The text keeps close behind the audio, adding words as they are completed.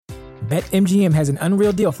BetMGM has an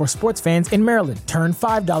unreal deal for sports fans in Maryland. Turn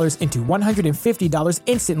 $5 into $150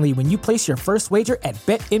 instantly when you place your first wager at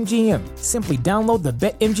BetMGM. Simply download the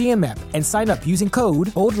BetMGM app and sign up using code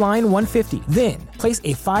OldLine150. Then, place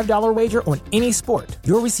a $5 wager on any sport.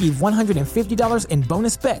 You'll receive $150 in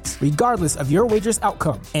bonus bets, regardless of your wager's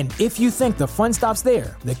outcome. And if you think the fun stops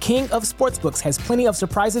there, the King of Sportsbooks has plenty of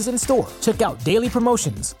surprises in store. Check out daily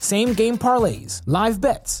promotions, same-game parlays, live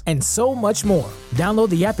bets, and so much more. Download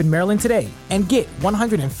the app in Maryland today and get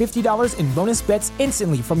 $150 in bonus bets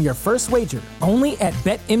instantly from your first wager. Only at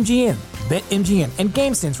BetMGM. BetMGM and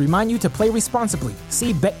GameSense remind you to play responsibly.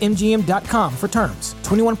 See BetMGM.com for terms.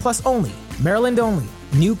 21 plus only. Maryland only.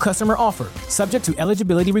 New customer offer. Subject to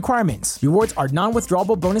eligibility requirements. Rewards are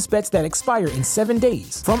non-withdrawable bonus bets that expire in 7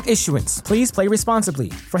 days. From issuance, please play responsibly.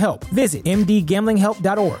 For help, visit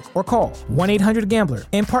mdgamblinghelp.org or call 1-800-GAMBLER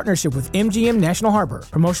in partnership with MGM National Harbor.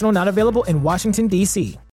 Promotional not available in Washington,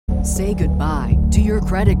 D.C. Say goodbye to your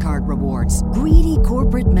credit card rewards. Greedy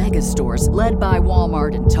corporate mega stores, led by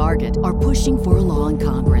Walmart and Target, are pushing for a law in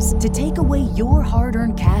Congress to take away your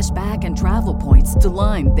hard-earned cash back and travel points to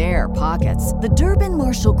line their pockets. The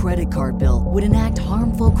Durbin-Marshall credit card bill would enact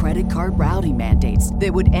harmful credit card routing mandates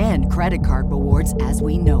that would end credit card rewards as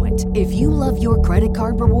we know it. If you love your credit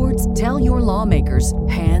card rewards, tell your lawmakers,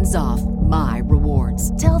 hands off my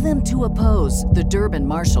rewards. Tell them to oppose the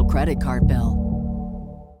Durbin-Marshall credit card bill.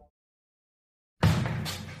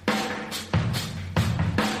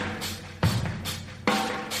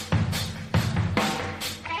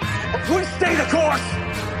 We stay the course!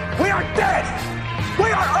 We are dead!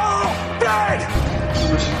 We are all dead!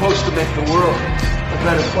 We were supposed to make the world a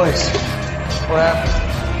better place. What happened?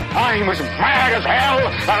 I'm as mad as hell,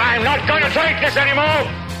 and I'm not gonna take this anymore!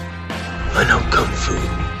 I know Kung Fu.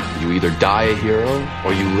 You either die a hero,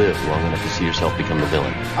 or you live long enough to see yourself become the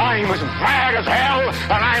villain. I'm as mad as hell,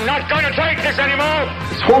 and I'm not gonna take this anymore!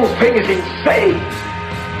 This whole thing is insane!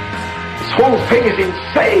 This whole thing is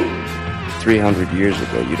insane! 300 years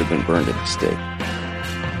ago, you'd have been burned at the stake.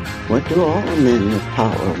 What do all men with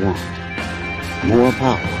power want? More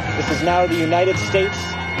power. This is now the United States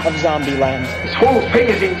of Zombieland. This whole thing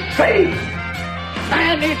is insane!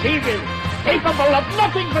 Man is evil, capable of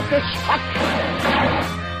nothing but destruction!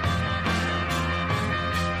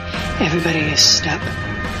 Everybody is stuck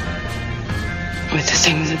with the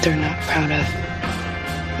things that they're not proud of.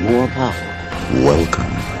 More power. Welcome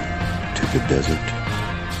to the desert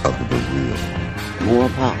of the real. More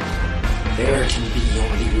power. There can be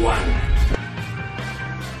only one.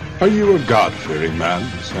 Are you a God-fearing man,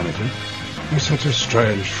 Senator? It's such a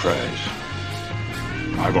strange phrase.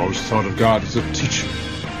 I've always thought of God as a teacher,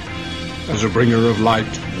 as a bringer of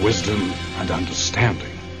light, wisdom, and understanding.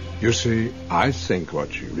 You see, I think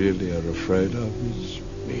what you really are afraid of is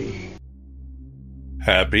me.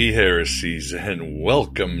 Happy heresies, and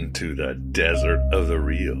welcome to the desert of the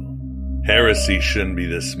real. Heresy shouldn't be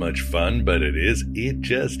this much fun, but it is. It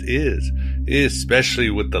just is.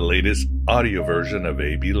 Especially with the latest audio version of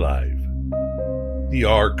AB Live. The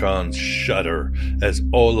Archons shudder as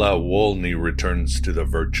Ola Wolny returns to the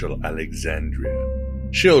virtual Alexandria.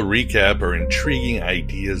 She'll recap her intriguing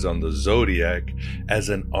ideas on the Zodiac as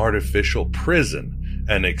an artificial prison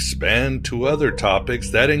and expand to other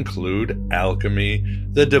topics that include alchemy,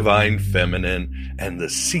 the divine feminine, and the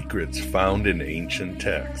secrets found in ancient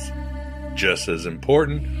texts. Just as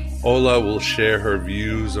important, Ola will share her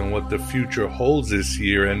views on what the future holds this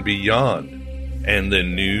year and beyond. And the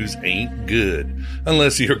news ain't good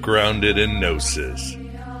unless you're grounded in Gnosis.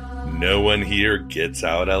 No one here gets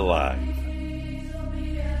out alive.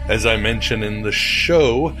 As I mentioned in the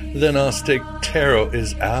show, the Gnostic Tarot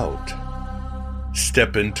is out.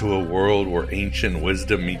 Step into a world where ancient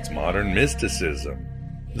wisdom meets modern mysticism.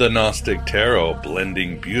 The Gnostic Tarot,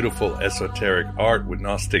 blending beautiful esoteric art with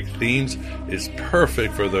Gnostic themes, is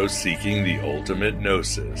perfect for those seeking the ultimate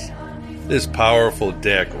Gnosis. This powerful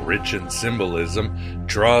deck, rich in symbolism,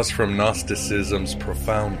 draws from Gnosticism's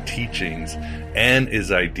profound teachings and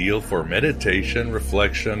is ideal for meditation,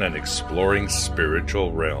 reflection, and exploring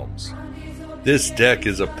spiritual realms. This deck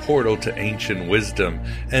is a portal to ancient wisdom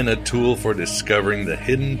and a tool for discovering the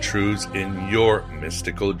hidden truths in your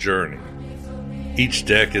mystical journey. Each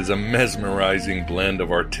deck is a mesmerizing blend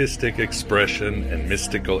of artistic expression and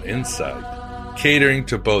mystical insight, catering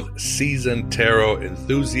to both seasoned tarot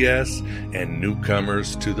enthusiasts and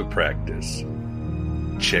newcomers to the practice.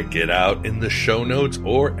 Check it out in the show notes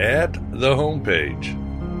or at the homepage.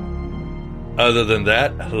 Other than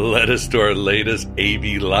that, let us to our latest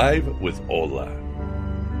AB Live with Ola.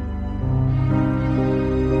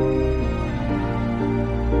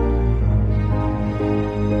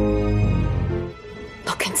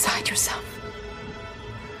 inside yourself?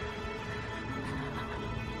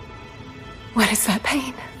 What is that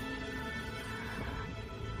pain?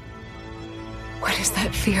 What is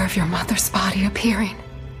that fear of your mother's body appearing?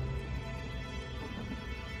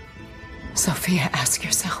 Sophia, ask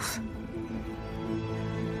yourself.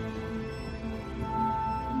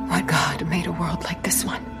 What God made a world like this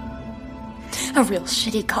one? A real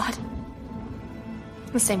shitty God.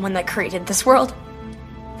 The same one that created this world.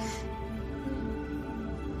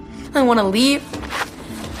 I want to leave.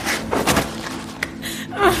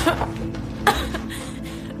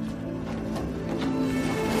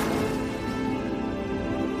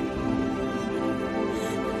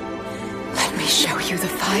 Let me show you the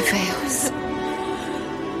 5 veils.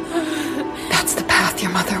 That's the path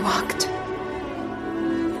your mother walked.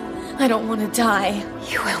 I don't want to die.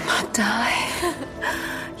 You will not die.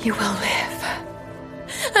 You will live.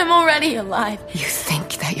 I'm already alive. You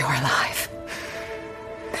think that you're alive.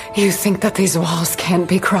 You think that these walls can't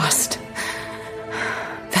be crossed.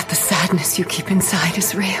 That the sadness you keep inside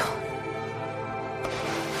is real.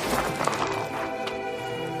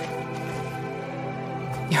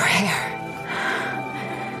 Your hair.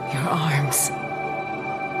 Your arms.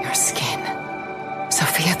 Your skin.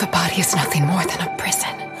 Sophia, the body is nothing more than a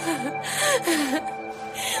prison.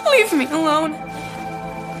 Leave me alone.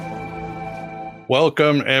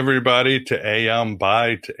 Welcome, everybody, to Aeon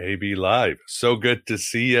by to AB Live. So good to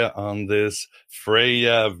see you on this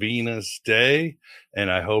Freya Venus day,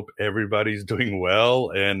 and I hope everybody's doing well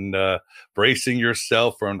and bracing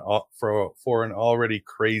yourself for an already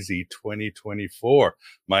crazy 2024.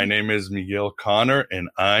 My name is Miguel Connor, and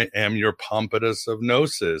I am your Pompatus of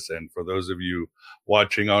Gnosis. And for those of you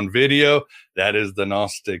watching on video, that is the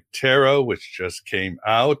Gnostic Tarot, which just came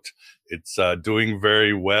out. It's doing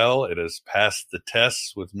very well. It has passed the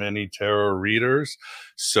tests with many tarot readers.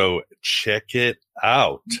 So check it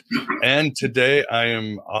out. And today I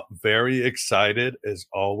am very excited, as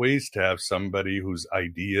always, to have somebody whose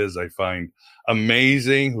ideas I find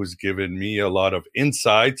amazing, who's given me a lot of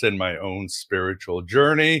insights in my own spiritual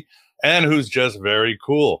journey, and who's just very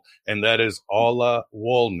cool. And that is Ola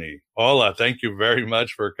Wolny. Ola, thank you very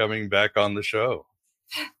much for coming back on the show.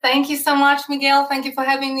 Thank you so much, Miguel. Thank you for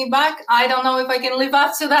having me back. I don't know if I can live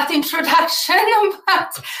up to that introduction,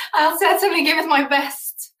 but I'll certainly give it my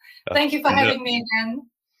best. Thank you for having me again.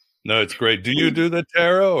 No, it's great. Do you do the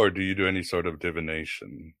tarot, or do you do any sort of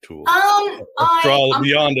divination tool?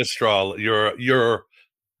 Beyond astrology, your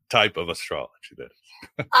type of astrology, that is.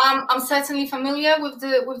 I'm certainly familiar with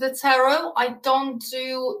the tarot. I don't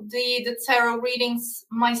do the tarot readings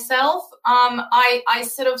myself. I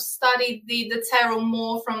sort of studied the tarot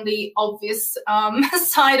more from the obvious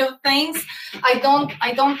side of things. I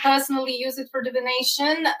don't personally use it for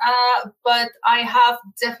divination, but I have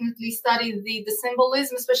definitely studied the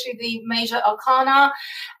symbolism, especially the major arcana,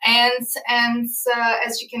 and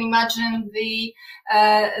as you can imagine,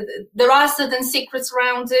 there are certain secrets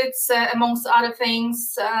around it, amongst other things.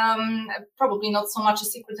 Probably not so much a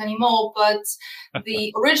secret anymore, but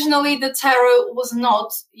originally the tarot was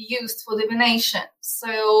not used for divination.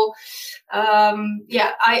 So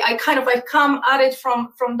I come at it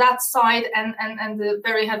from that side and the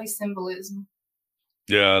very heavy symbolism.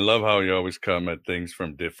 Yeah, I love how you always come at things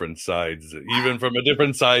from different sides, even from a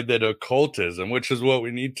different side than occultism, which is what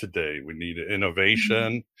we need today. We need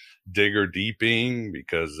innovation, digger deeping,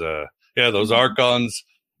 because those Archons,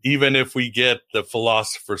 even if we get the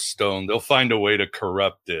Philosopher's Stone, they'll find a way to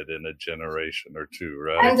corrupt it in a generation or two,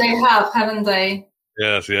 right? And they have, haven't they?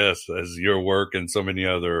 Yes, as your work and so many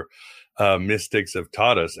other mystics have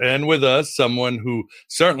taught us. And with us, someone who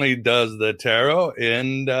certainly does the tarot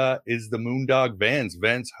and is the Moondog Vance.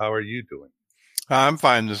 Vance, how are you doing? I'm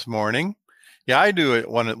fine this morning. Yeah, I do it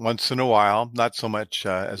once in a while, not so much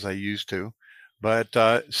as I used to, but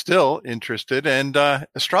still interested. And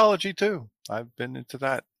astrology, too. I've been into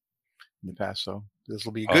that in the past, so this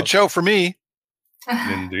will be a good show for me.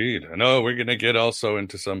 Indeed. I know we're going to get also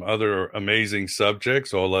into some other amazing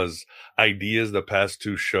subjects. Ola's ideas the past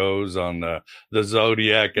two shows on the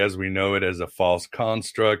zodiac as we know it as a false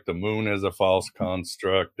construct, the moon as a false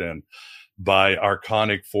construct, and by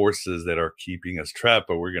archonic forces that are keeping us trapped.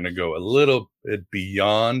 But we're going to go a little bit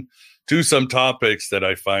beyond to some topics that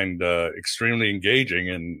I find extremely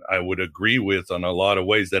engaging, and I would agree with on a lot of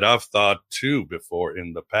ways that I've thought too before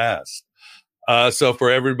in the past. So for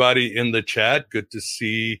everybody in the chat, good to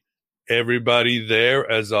see everybody there.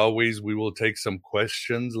 As always, we will take some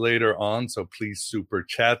questions later on, so please super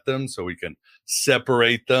chat them so we can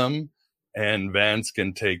separate them and Vance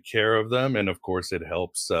can take care of them. And of course, it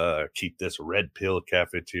helps keep this Red Pill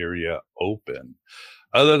cafeteria open.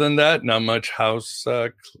 Other than that, not much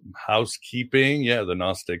housekeeping. Yeah, the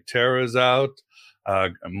Gnostic Tarot is out.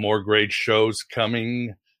 More great shows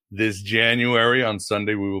coming this January. On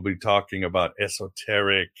Sunday, we will be talking about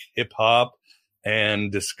esoteric hip-hop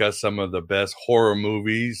and discuss some of the best horror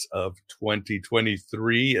movies of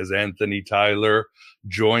 2023 as Anthony Tyler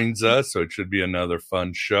joins us. So it should be another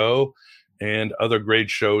fun show. And other great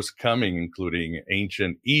shows coming, including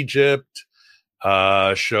Ancient Egypt,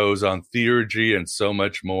 shows on theurgy, and so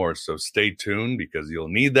much more. So stay tuned, because you'll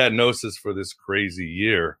need that gnosis for this crazy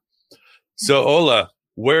year. So Ola,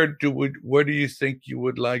 where do you think you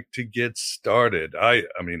would like to get started? I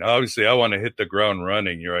mean, obviously, I want to hit the ground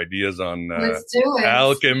running. Your ideas on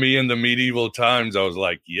alchemy in the medieval times, I was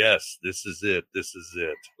like, yes, this is it. This is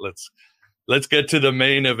it. Let's get to the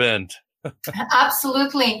main event.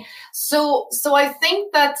 Absolutely. So I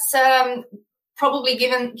think that probably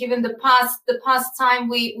given the past time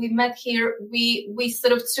we met here, we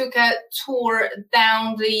sort of took a tour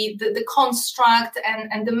down the construct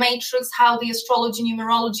and the matrix, how the astrology,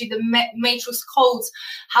 numerology, the matrix codes,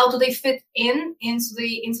 how do they fit into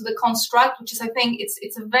the construct, which is, I think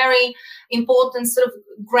it's a very important sort of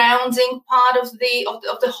grounding part of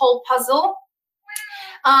the whole puzzle.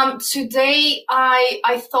 Today,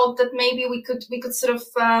 I thought that maybe we could sort of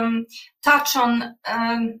touch on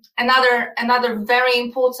another very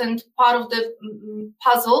important part of the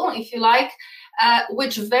puzzle, if you like,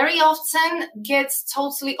 which very often gets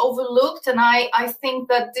totally overlooked, and I think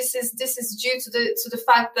that this is due to the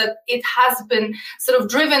fact that it has been sort of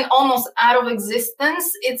driven almost out of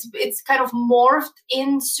existence. It's kind of morphed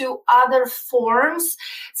into other forms,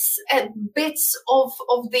 bits of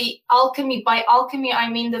the alchemy. By alchemy, I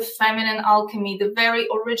mean the feminine alchemy, the very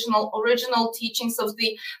original teachings of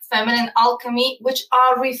the feminine alchemy, which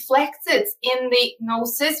are reflected in the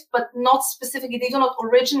gnosis, but not specifically. They do not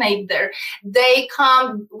originate there. They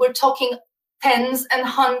come, we're talking tens and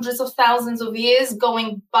hundreds of thousands of years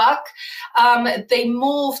going back. They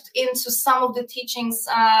moved into some of the teachings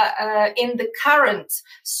in the current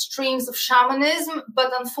streams of shamanism,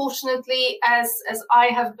 but unfortunately, as I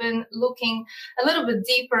have been looking a little bit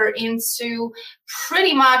deeper into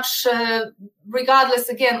pretty much, regardless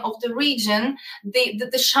again of the region,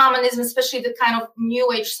 the shamanism, especially the kind of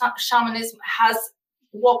New Age shamanism, has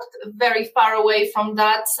walked very far away from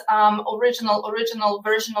that original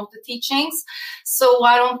version of the teachings. So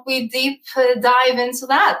why don't we deep dive into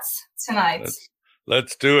that tonight?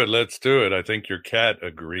 Let's do it. I think your cat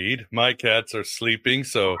agreed. My cats are sleeping,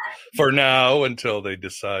 so for now, until they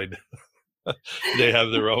decide they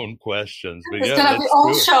have their own questions. But it's gonna be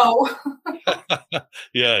all show.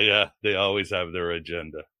 Yeah, they always have their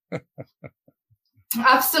agenda.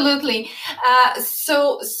 Absolutely.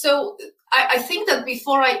 So I think that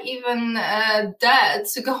before I even dare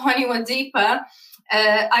to go anywhere deeper,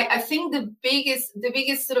 I think the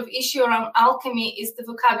biggest sort of issue around alchemy is the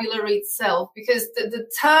vocabulary itself, because the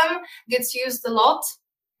term gets used a lot.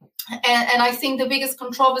 And I think the biggest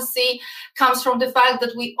controversy comes from the fact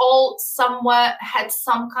that we all somewhere had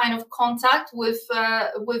some kind of contact with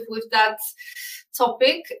that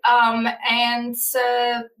topic, and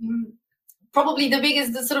probably the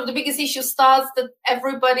biggest issue starts that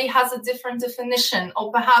everybody has a different definition,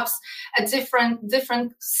 or perhaps a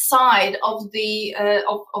different side of the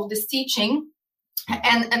of this teaching,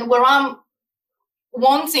 and where I'm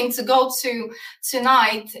wanting to go to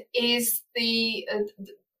tonight is the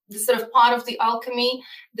sort of part of the alchemy,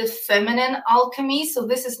 the feminine alchemy. So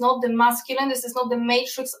this is not the masculine, this is not the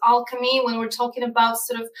matrix alchemy when we're talking about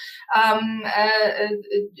sort of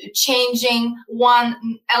changing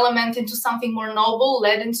one element into something more noble,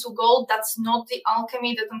 lead into gold. That's not the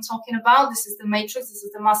alchemy that I'm talking about. This is the matrix, this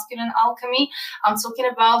is the masculine alchemy. I'm talking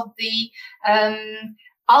about the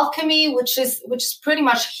alchemy, which is pretty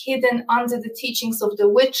much hidden under the teachings of the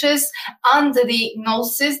witches, under the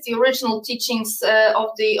gnosis, the original teachings of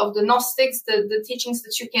the Gnostics, the teachings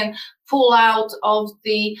that you can pull out of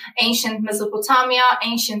the ancient Mesopotamia,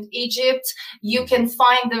 ancient Egypt. You can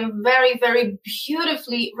find them very, very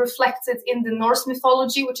beautifully reflected in the Norse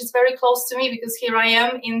mythology, which is very close to me because here I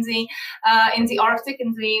am in the Arctic,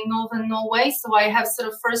 in the northern Norway. So I have sort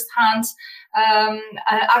of firsthand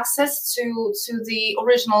access to the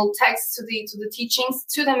original text, to the teachings,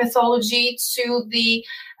 to the mythology, to the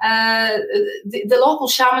local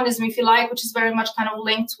shamanism, if you like, which is very much kind of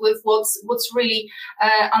linked with what's really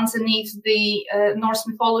underneath the Norse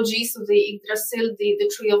mythology, so the Yggdrasil,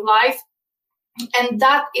 the tree of life. And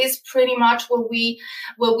that is pretty much where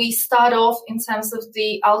we start off in terms of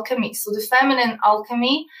the alchemy. So the feminine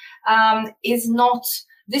alchemy is not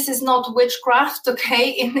this is not witchcraft, okay,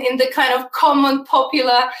 in the kind of common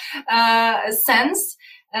popular sense.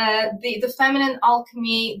 The feminine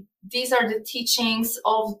alchemy, these are the teachings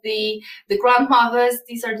of the grandmothers.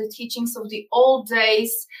 These are the teachings of the old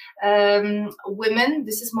days women.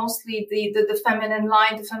 This is mostly the feminine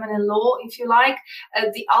line, the feminine law, if you like.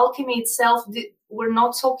 The alchemy itself, we're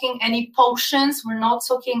not talking any potions. We're not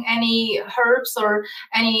talking any herbs or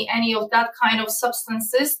any of that kind of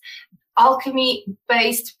substances. Alchemy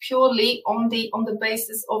based purely on the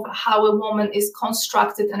basis of how a woman is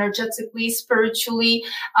constructed energetically, spiritually,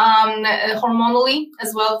 hormonally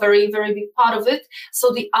as well. Very, very big part of it.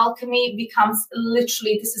 So the alchemy becomes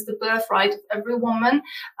literally, this is the birthright of every woman.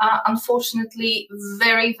 Unfortunately,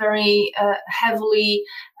 very, very heavily,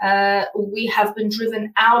 we have been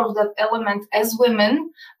driven out of that element as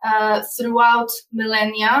women throughout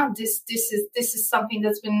millennia. This is something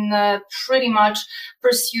that's been pretty much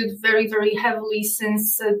pursued very, very heavily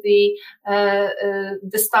since the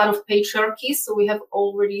start of patriarchy. So we have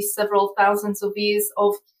already several thousands of years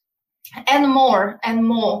of and more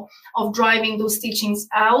of driving those teachings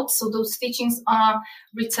out. So those teachings are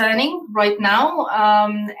returning right now,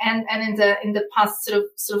 and in the past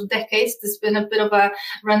sort of decades, there's been a bit of a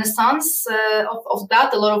renaissance of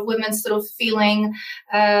that. A lot of women sort of feeling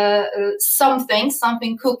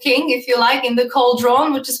something cooking, if you like, in the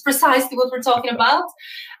cauldron, which is precisely what we're talking about.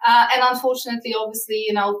 And unfortunately, obviously,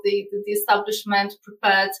 the establishment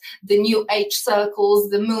prepared the New Age circles,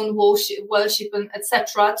 the moon worship, and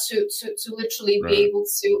etc. to literally be able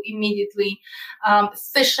to immediately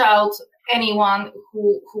fish out anyone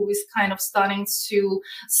who is kind of starting to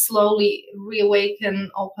slowly reawaken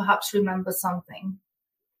or perhaps remember something.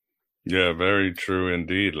 Yeah, very true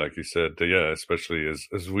indeed. Like you said, yeah, especially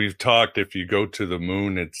as we've talked, if you go to the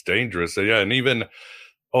moon, it's dangerous. So, yeah, and even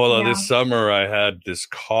this summer, I had this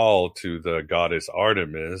call to the goddess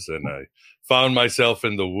Artemis, and I found myself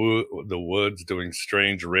in the woods doing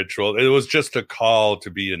strange ritual. It was just a call to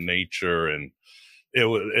be in nature, and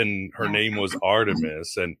her name was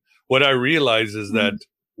Artemis. And what I realized is that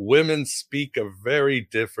women speak a very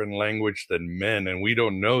different language than men, and we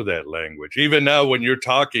don't know that language. Even now, when you're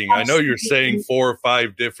talking, I know you're saying 4 or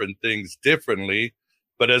 5 different things differently.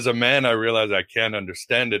 But as a man, I realize I can't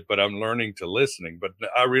understand it, but I'm learning to listening. But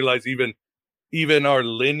I realize even our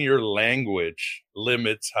linear language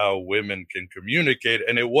limits how women can communicate.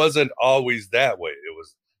 And it wasn't always that way.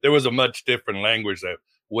 There was a much different language that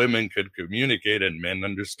women could communicate and men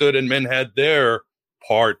understood, and men had their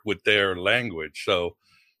part with their language. So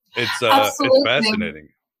it's fascinating.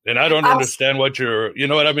 And I don't understand what you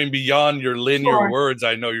know what I mean? Beyond your linear words,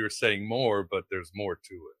 I know you're saying more, but there's more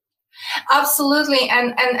to it. Absolutely,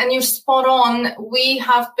 and you're spot on. We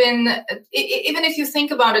have been, even if you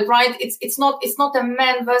think about it, right? It's not a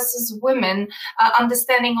men versus women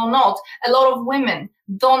understanding or not. A lot of women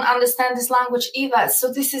don't understand this language either.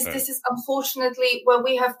 So this is unfortunately where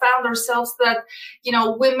we have found ourselves, that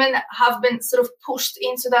women have been sort of pushed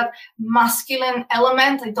into that masculine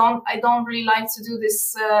element. I don't really like to do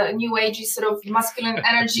this new agey sort of masculine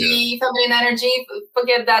energy, feminine energy.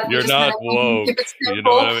 Forget that. You're not woke. You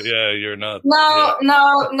know what I mean? Yeah, you're not.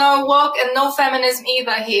 No woke and no feminism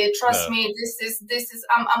either here. Trust me. This is.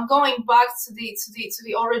 I'm going back to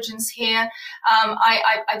the origins here.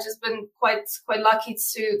 I just been quite lucky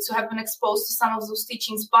to have been exposed to some of those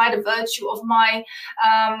teachings by the virtue of my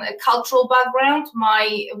cultural background,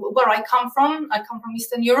 where I come from. I come from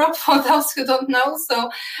Eastern Europe, for those who don't know. So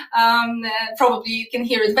probably you can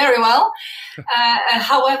hear it very well.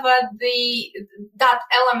 However, that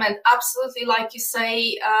element, absolutely, like you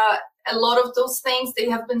say, a lot of those things, they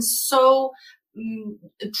have been so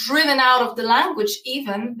driven out of the language,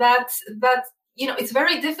 even that it's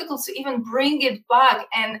very difficult to even bring it back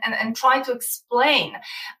and try to explain.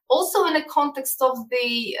 Also in the context of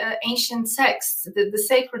the ancient texts, the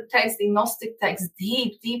sacred texts, the Gnostic texts,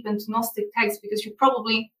 deep into Gnostic texts, because you're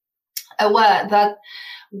probably aware that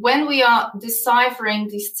when we are deciphering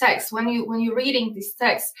these texts, when you're reading these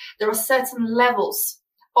texts, there are certain levels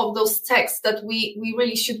of those texts that we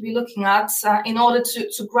really should be looking at in order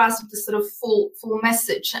to grasp the sort of full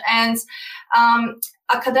message. And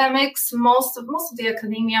academics, most of the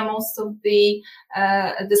academia, most of the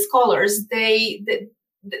scholars, they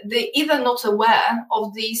either not aware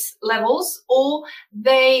of these levels, or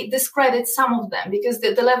they discredit some of them, because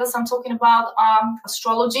the levels I'm talking about are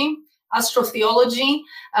astrology, astrotheology,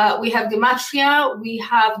 we have gematria, we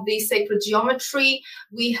have the sacred geometry,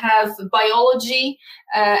 we have biology,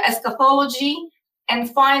 eschatology, And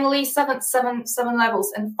finally, seven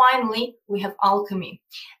levels. And finally, we have alchemy.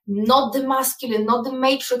 Not the masculine, not the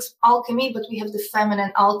matrix alchemy, but we have the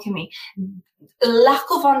feminine alchemy. The lack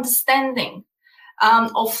of understanding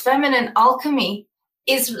of feminine alchemy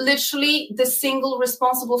is literally the single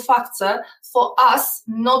responsible factor for us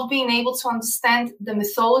not being able to understand the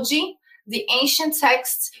mythology, the ancient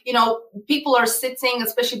texts. People are sitting,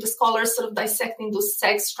 especially the scholars, sort of dissecting those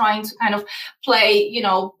texts, trying to kind of play,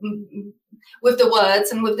 with the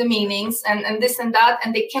words and with the meanings and this and that,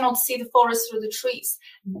 and they cannot see the forest through the trees.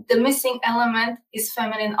 The missing element is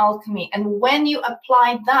feminine alchemy. And when you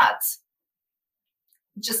apply that,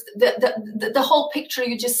 just the whole picture,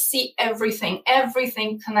 you just see everything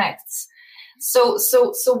connects. So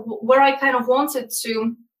where I kind of wanted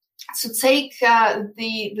to take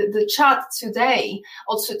the chat today,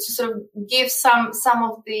 or to sort of give some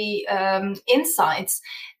of the insights,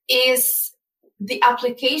 is the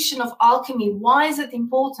application of alchemy. Why is it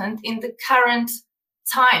important in the current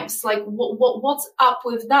times? Like what's up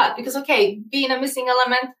with that? Because being a missing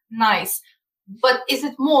element, nice, but is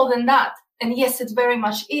it more than that? And yes, it very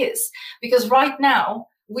much is, because right now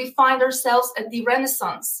we find ourselves at the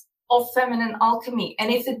renaissance of feminine alchemy. And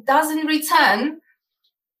if it doesn't return,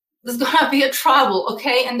 there's going to be a trouble,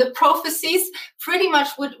 okay? And the prophecies, pretty much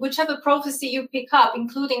whichever prophecy you pick up,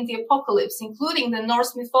 including the apocalypse, including the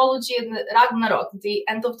Norse mythology and the Ragnarok, the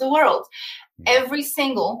end of the world, every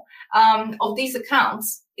single of these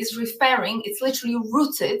accounts is referring, it's literally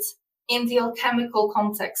rooted in the alchemical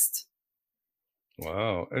context.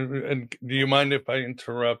 Wow. And do you mind if I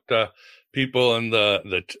interrupt people in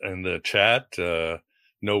the chat?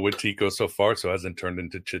 No Wetiko so far, so hasn't turned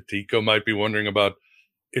into Chitiko. Might be wondering about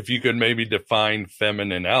if you could maybe define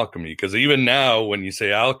feminine alchemy, because even now when you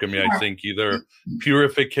say alchemy, I think either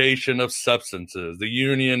purification of substances, the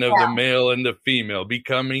union of the male and the female,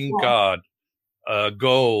 becoming God,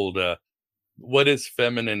 gold. What is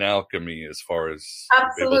feminine alchemy as far as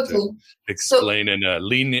able to explain in a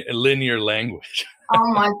linear language?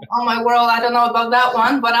 Oh my world, I don't know about that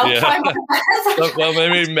one, but I'll try my best. Well,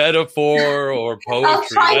 maybe metaphor or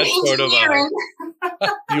poetry. That's sort of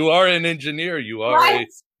you are an engineer. You are right?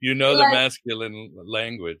 The masculine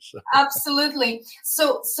language. Absolutely.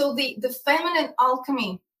 So the feminine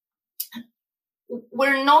alchemy,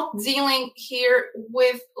 we're not dealing here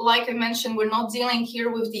with, like I mentioned, we're not dealing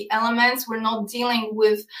here with the elements. We're not dealing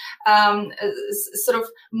with sort of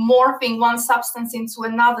morphing one substance into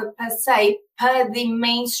another per se, per the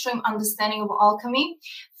mainstream understanding of alchemy.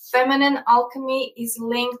 Feminine alchemy is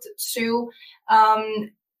linked to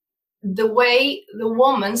the way the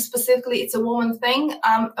woman, specifically it's a woman thing,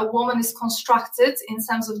 a woman is constructed in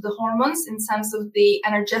terms of the hormones, in terms of the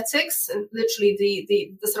energetics, literally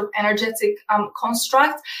the sort of energetic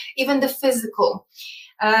construct, even the physical.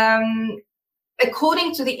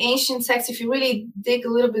 According to the ancient texts, if you really dig a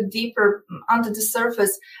little bit deeper under the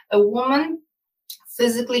surface, a woman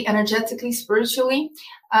physically, energetically, spiritually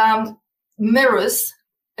mirrors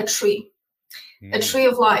a tree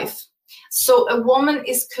of life. So a woman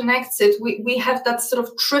is connected. We have that sort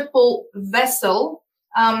of triple vessel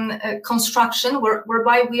construction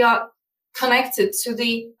whereby we are connected to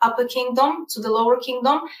the upper kingdom, to the lower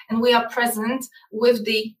kingdom, and we are present with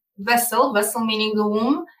the vessel meaning the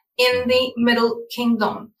womb, in the middle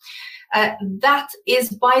kingdom. That is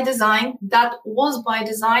by design. That was by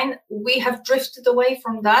design. We have drifted away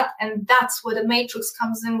from that, and that's where the matrix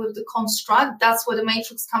comes in with the construct. That's where the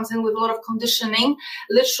matrix comes in with a lot of conditioning.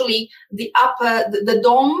 Literally, the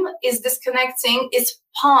dome is disconnecting. It's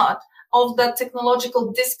part of that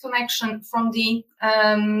technological disconnection from the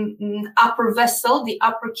upper vessel, the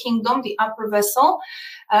upper kingdom, the upper vessel.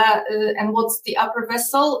 And what's the upper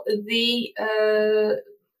vessel? The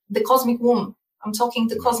cosmic womb. I'm talking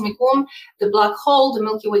the cosmic womb, the black hole, the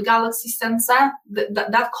Milky Way galaxy sensor,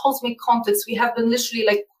 that cosmic context. We have been literally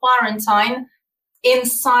like quarantined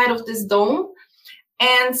inside of this dome.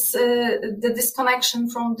 And the disconnection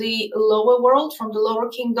from the lower world, from the lower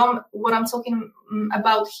kingdom. What I'm talking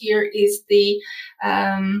about here is the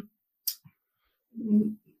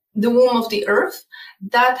womb of the earth.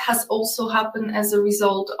 That has also happened as a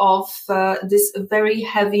result of this very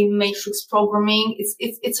heavy matrix programming.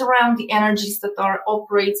 It's around the energies that are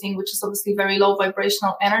operating, which is obviously very low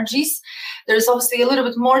vibrational energies. There's obviously a little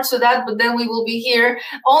bit more to that, but then we will be here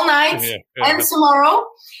all night and tomorrow.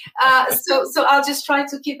 So I'll just try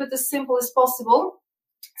to keep it as simple as possible.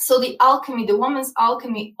 So the alchemy, the woman's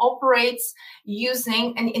alchemy, operates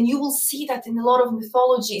using, and you will see that in a lot of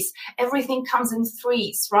mythologies, everything comes in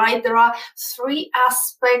threes, right? There are three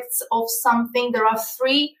aspects of something. There are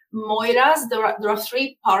three moiras, there are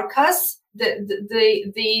three parkas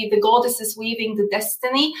the goddesses weaving the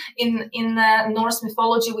destiny. In Norse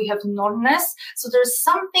mythology, we have Norness. So there's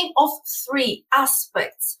something of three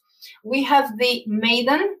aspects. We have the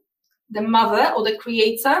maiden, the mother or the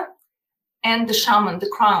creator, and the shaman, the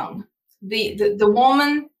crown. The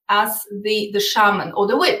woman as the shaman or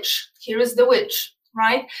the witch. Here is the witch,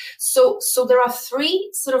 right? So there are three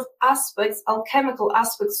sort of aspects, alchemical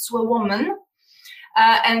aspects to a woman.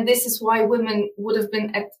 And this is why women would have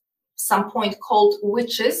been at some point called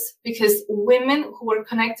witches, because women who were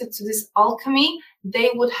connected to this alchemy, they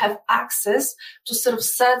would have access to sort of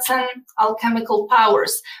certain alchemical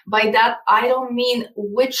powers. By that, I don't mean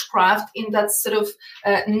witchcraft in that sort of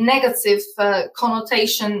negative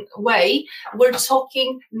connotation way. We're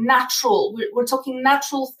talking natural. We're talking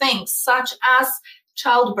natural things such as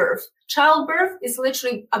childbirth. Childbirth is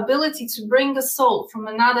literally ability to bring a soul from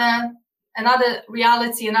another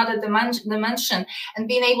reality, another dimension, and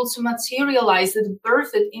being able to materialize it,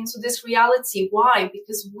 birth it into this reality. Why?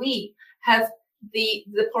 Because we have the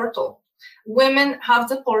portal. Women have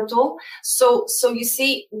the portal. So you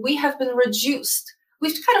see, we have been reduced.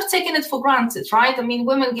 We've kind of taken it for granted, right? I mean,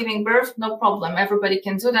 women giving birth, no problem. Everybody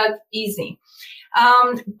can do that, easy.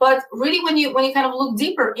 But really, when you kind of look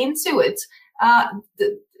deeper into it,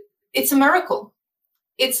 it's a miracle.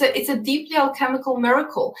 It's a deeply alchemical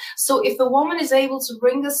miracle. So if the woman is able to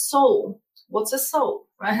bring a soul, what's a soul?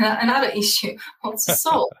 Right? Another issue. What's a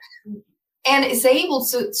soul? And is able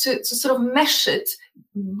to sort of mesh it,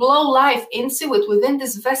 blow life into it within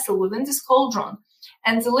this vessel, within this cauldron,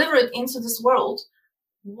 and deliver it into this world.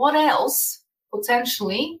 What else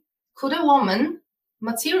potentially could a woman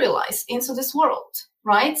materialize into this world,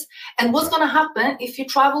 right? And what's going to happen if you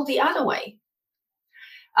travel the other way?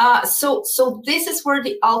 So this is where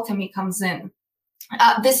the alchemy comes in.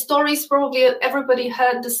 The stories, probably everybody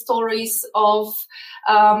heard the stories of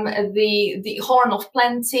the Horn of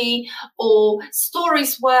Plenty, or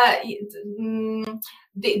stories where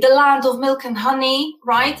the land of milk and honey,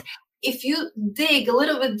 right? If you dig a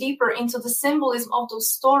little bit deeper into the symbolism of those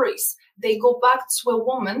stories, they go back to a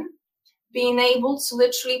woman being able to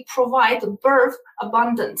literally provide birth,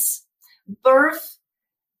 abundance, birth,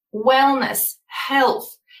 wellness,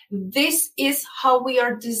 health. This is how we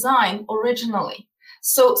are designed originally.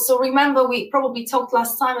 So remember, we probably talked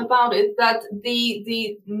last time about it, that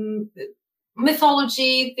the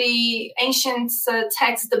mythology, the ancient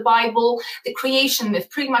text, the Bible, the creation myth,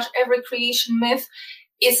 pretty much every creation myth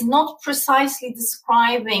is not precisely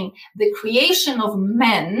describing the creation of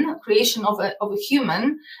men, creation of a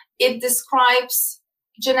human. It describes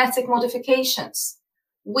genetic modifications.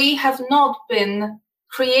 We have not been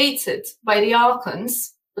created by the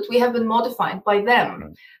Archons, but we have been modified by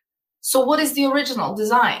them. So what is the original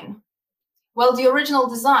design? Well, the original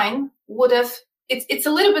design would have, it's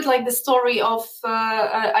a little bit like the story of,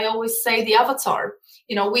 I always say, the Avatar.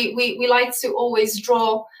 You know, we like to always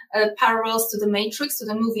draw parallels to the Matrix, to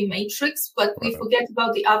the movie Matrix, but we forget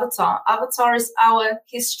about the Avatar. Avatar is our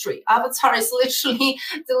history. Avatar is literally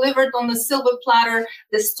delivered on the silver platter,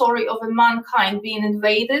 the story of a mankind being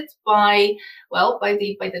invaded by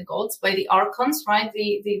the gods, by the Archons, right?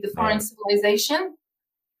 The foreign civilization.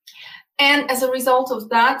 And as a result of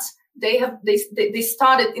that, they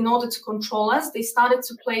started, in order to control us, they started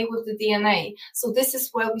to play with the DNA. So this is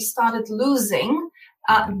where we started losing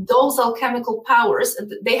those alchemical powers.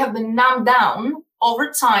 They have been numbed down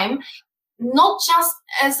over time, not just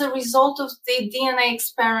as a result of the DNA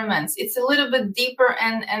experiments. It's a little bit deeper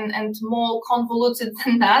and more convoluted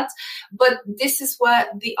than that. But this is where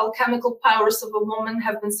the alchemical powers of a woman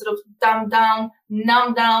have been sort of dumbed down,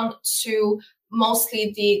 numbed down to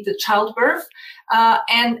mostly the childbirth,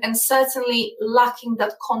 and certainly lacking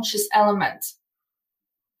that conscious element.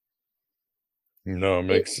 No, it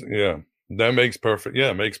makes, that makes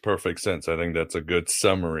perfect sense. I think that's a good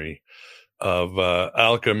summary of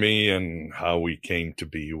alchemy and how we came to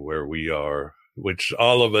be where we are, which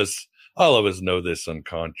all of us know this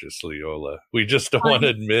unconsciously, Ola. We just don't want to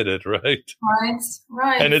admit it, right?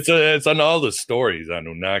 Right. And it's on all the stories,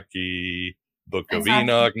 Anunnaki, Book of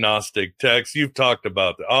Enoch, Gnostic texts. You've talked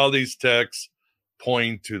about all these texts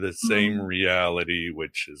point to the same reality,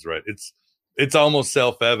 which is right. It's almost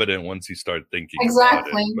self-evident once you start thinking about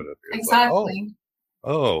it. But Exactly.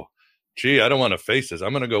 Like, oh, gee, I don't want to face this.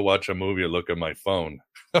 I'm going to go watch a movie or look at my phone.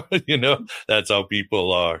 That's how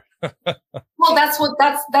people are. Well, that's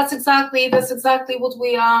exactly what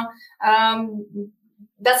we are.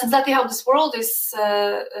 That's exactly how this world is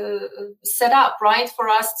set up, right? For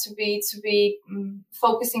us to be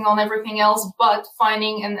focusing on everything else, but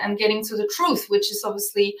finding and getting to the truth, which is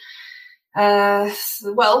obviously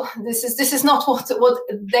well, this is not what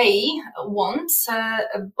they want,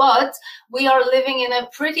 but we are living in a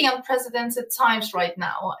pretty unprecedented times right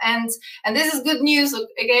now, and this is good news.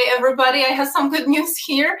 Okay, everybody, I have some good news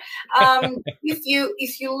here.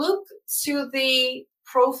 If you look to the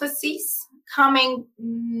prophecies coming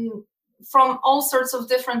from all sorts of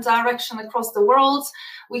different directions across the world,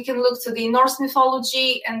 we can look to the Norse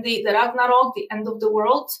mythology and the Ragnarok, the end of the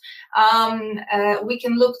world. We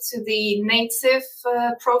can look to the native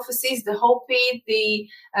prophecies, the Hopi, the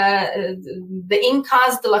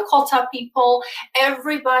Incas, the Lakota people.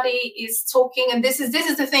 Everybody is talking, and this is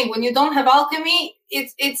the thing. When you don't have alchemy,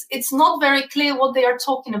 it's not very clear what they are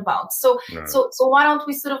talking about. So why don't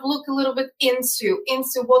we sort of look a little bit into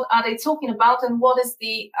what are they talking about and what is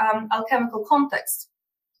the alchemical context?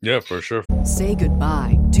 Yeah, for sure. Say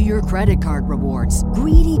goodbye to your credit card rewards.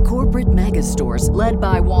 Greedy corporate mega stores, led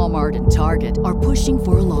by Walmart and Target, are pushing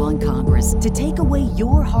for a law in Congress to take away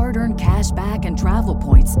your hard-earned cash back and travel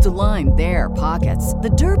points to line their pockets. The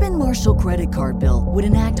Durbin-Marshall credit card bill would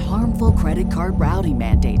enact harmful credit card routing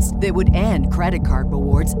mandates that would end credit card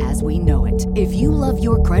rewards as we know it. If you love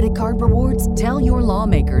your credit card rewards, tell your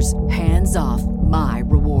lawmakers, hands off my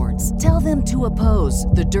rewards. Tell them to oppose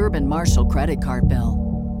the Durbin-Marshall credit card bill.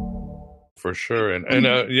 For sure.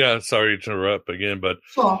 And yeah, sorry to interrupt again, but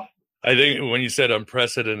sure. I think when you said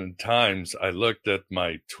unprecedented times, I looked at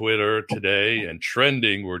my Twitter today and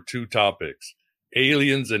trending were two topics,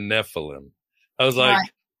 aliens and Nephilim. I was like,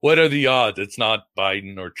 what are the odds? It's not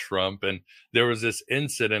Biden or Trump. And there was this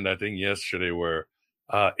incident, I think yesterday, where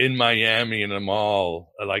in Miami in a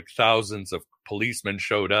mall, like thousands of policemen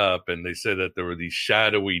showed up and they said that there were these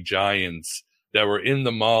shadowy giants that were in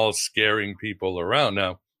the mall scaring people around.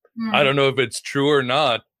 Now, I don't know if it's true or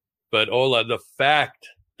not, but Ola, the fact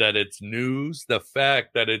that it's news, the fact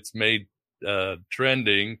that it's made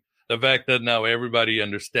trending, the fact that now everybody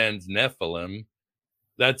understands Nephilim,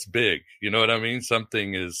 that's big. You know what I mean?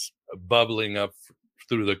 Something is bubbling up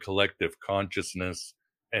through the collective consciousness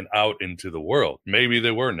and out into the world. Maybe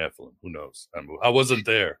they were Nephilim. Who knows? I wasn't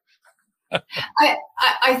there.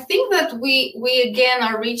 I think that we again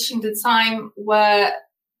are reaching the time where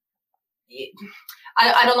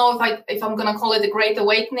I don't know if I'm going to call it a great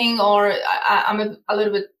awakening, or I'm a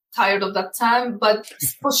little bit tired of that term, but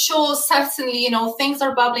for sure, certainly, things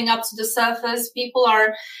are bubbling up to the surface. People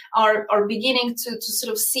are beginning to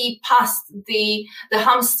sort of see past the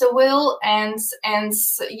hamster wheel, and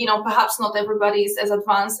perhaps not everybody is as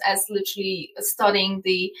advanced as literally studying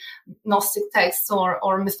the Gnostic texts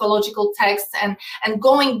or mythological texts and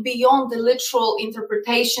going beyond the literal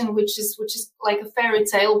interpretation, which is like a fairy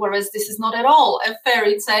tale, whereas this is not at all a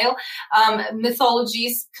fairy tale.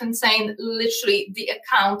 Mythologies contain literally the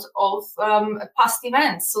account of past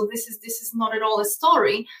events, so this is not at all a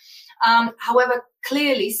story. However,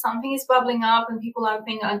 clearly something is bubbling up, and people I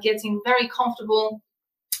think are getting very comfortable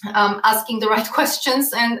asking the right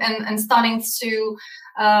questions and starting to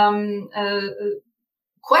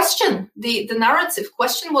question the narrative,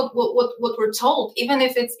 question what we're told, even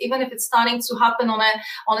if it's starting to happen on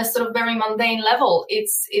a sort of very mundane level.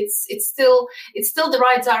 It's still the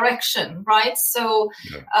right direction, right? So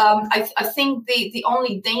I think the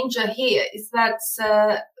only danger here is that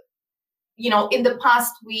in the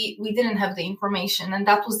past we didn't have the information, and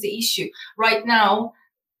that was the issue. Right now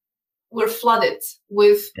we're flooded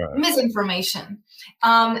with misinformation,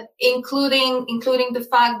 including the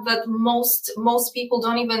fact that most people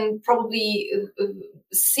don't even probably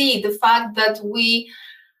see the fact that the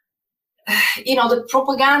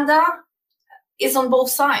propaganda is on both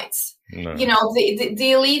sides. No.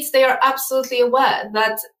 The elites, they are absolutely aware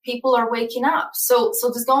that people are waking up. So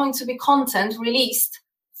there's going to be content released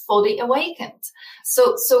for the awakened.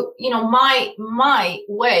 So my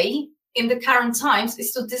way in the current times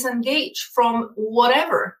is to disengage from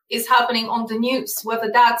whatever is happening on the news,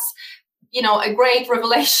 whether that's a great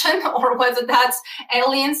revelation or whether that's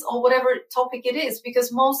aliens or whatever topic it is,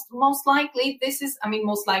 because most likely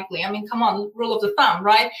come on, rule of the thumb,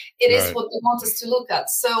 right? It is what they want us to look at.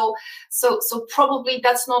 So probably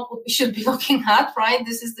that's not what we should be looking at, right?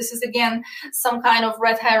 This is again some kind of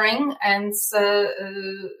red herring and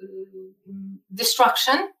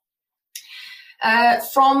destruction.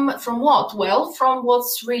 From what? Well, from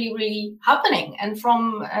what's really, really happening, and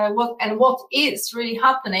from what is really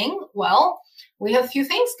happening. Well, we have a few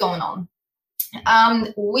things going on.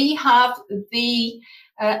 We have the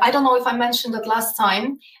I don't know if I mentioned that last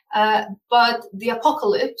time, but the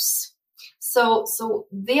apocalypse. So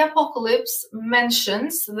the apocalypse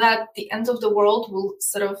mentions that the end of the world will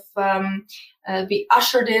sort of be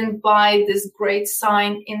ushered in by this great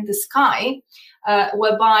sign in the sky,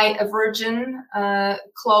 whereby a virgin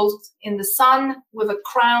clothed in the sun with a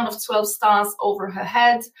crown of 12 stars over her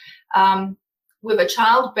head, with a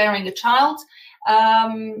child, bearing a child,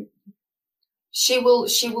 she will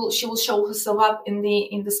show herself up in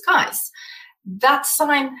the skies. That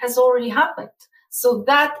sign has already happened. So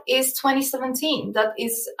that is 2017. That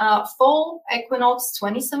is fall equinox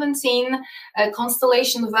 2017,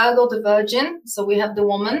 constellation Virgo, the Virgin. So we have the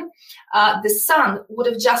woman. The sun would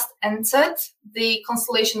have just entered the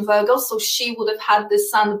constellation Virgo, so she would have had the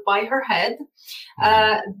sun by her head.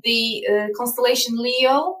 The constellation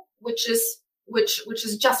Leo, which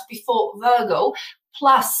is just before Virgo,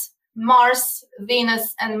 plus Mars,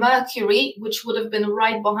 Venus, and Mercury, which would have been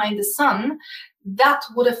right behind the sun. That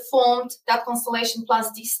would have formed, that constellation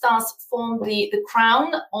plus these stars formed the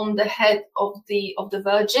crown on the head of the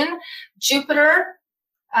Virgin. Jupiter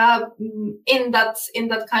in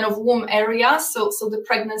that kind of womb area, so the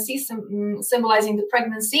pregnancy, symbolizing the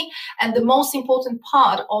pregnancy, and the most important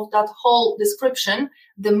part of that whole description,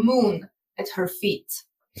 the moon at her feet.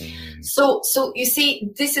 So you see,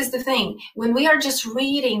 this is the thing. When we are just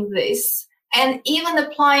reading this, and even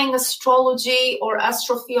applying astrology or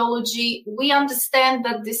astrotheology, we understand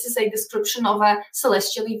that this is a description of a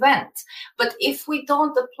celestial event. But if we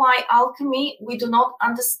don't apply alchemy, we do not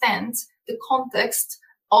understand the context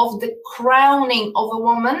of the crowning of a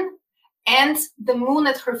woman and the moon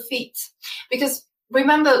at her feet. Because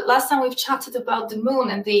remember, last time we've chatted about the moon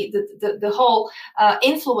and the whole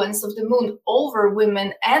influence of the moon over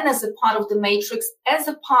women, and as a part of the matrix, as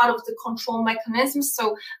a part of the control mechanism.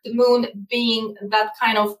 So the moon being that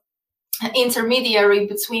kind of intermediary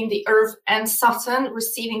between the Earth and Saturn,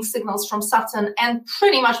 receiving signals from Saturn and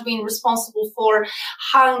pretty much being responsible for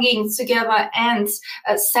hanging together and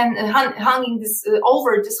hanging this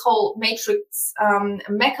over this whole matrix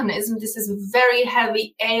mechanism. This is very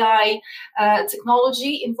heavy AI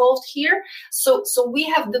technology involved here. So we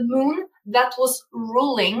have the moon that was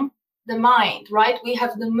ruling the mind, right? We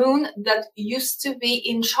have the moon that used to be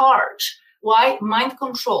in charge. Why? Mind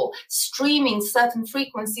control, streaming certain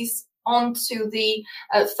frequencies onto the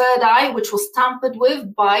third eye, which was tampered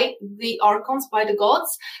with by the Archons, by the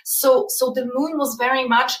gods. So the moon was very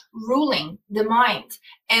much ruling the mind.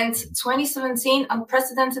 And 2017,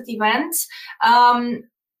 unprecedented event.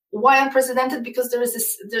 Why unprecedented? Because there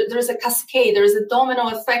is a cascade, there is a domino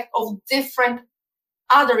effect of different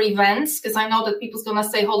other events, because I know that people's going to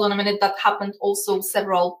say, hold on a minute, that happened also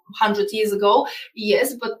several hundred years ago.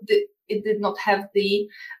 Yes, but it did not have the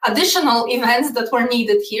additional events that were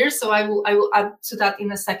needed here. So I will add to that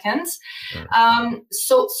in a second.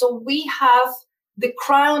 So we have the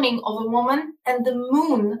crowning of a woman and the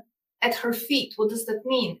moon at her feet. What does that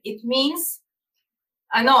mean? It means,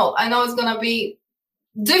 I know it's going to be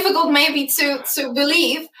difficult maybe to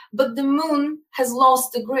believe, but the moon has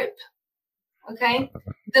lost the grip. Okay?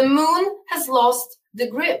 The moon has lost the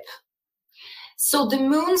grip. So the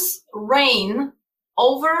moon's reign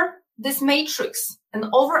over this matrix and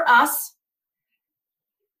over us,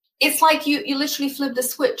 it's like you literally flip the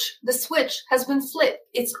switch. The switch has been flipped.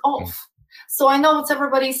 It's off. So I know what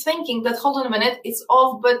everybody's thinking, that hold on a minute, it's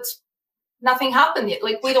off, but nothing happened yet.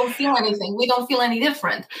 Like, we don't feel anything. We don't feel any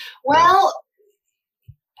different. Well,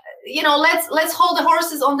 let's hold the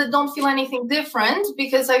horses on the don't feel anything different,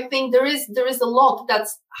 because I think there is a lot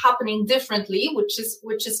that's happening differently, which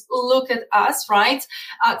is look at us, right?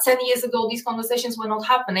 10 years ago, these conversations were not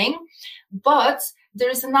happening, but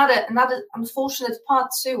there is another unfortunate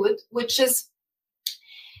part to it, which is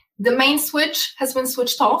the main switch has been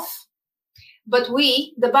switched off, but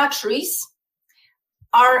we, the batteries,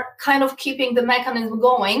 are kind of keeping the mechanism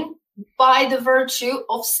going by the virtue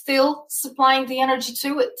of still supplying the energy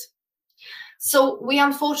to it. So we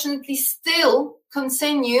unfortunately still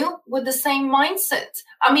continue with the same mindset.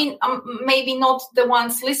 I mean, maybe not the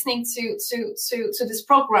ones listening to this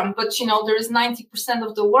program, but there is 90%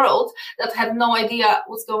 of the world that have no idea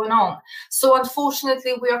what's going on. So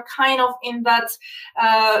unfortunately, we are kind of in that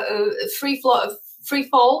free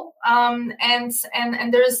fall, and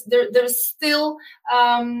there is still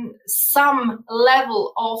some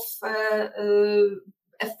level of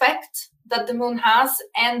effect that the moon has,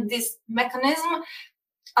 and this mechanism,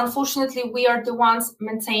 unfortunately, we are the ones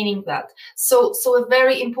maintaining that. So a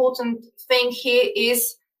very important thing here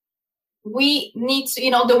is we need to,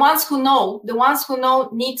 the ones who know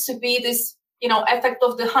need to be this effect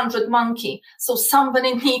of the 100 monkey. So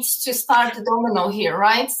somebody needs to start the domino here,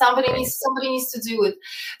 right? Somebody needs to do it.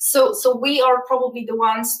 So we are probably the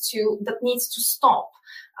ones that needs to stop.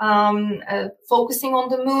 Focusing on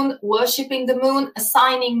the moon, worshipping the moon,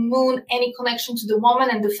 assigning moon any connection to the woman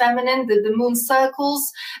and the feminine, the moon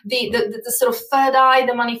circles, the sort of third eye,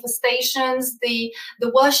 the manifestations, the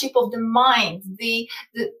worship of the mind,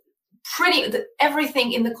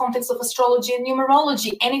 everything in the context of astrology and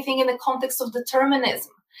numerology, anything in the context of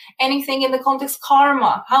determinism, anything in the context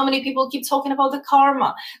karma. How many people keep talking about the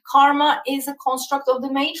karma? Karma is a construct of the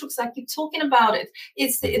matrix. I keep talking about it.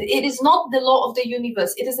 It is not the law of the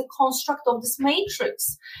universe. It is a construct of this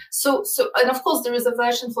matrix. So, and of course, there is a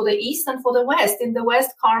version for the East and for the West. In the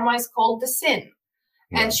West, karma is called the sin,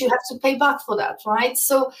 and you have to pay back for that, right?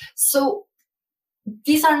 So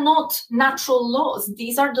these are not natural laws.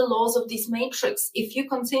 These are the laws of this matrix. If you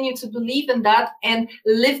continue to believe in that and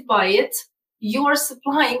live by it, you are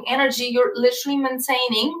supplying energy. You're literally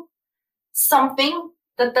maintaining something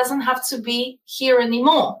that doesn't have to be here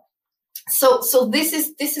anymore. So this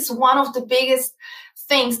is one of the biggest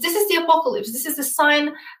things. This is the apocalypse. This is the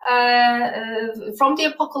sign from the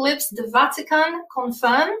apocalypse. The Vatican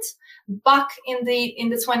confirmed back in the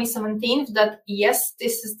 2017 that yes,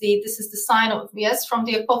 this is the sign of yes from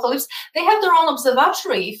the apocalypse. They have their own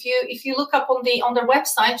observatory. If you look up on their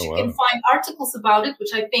website, you can find articles about it,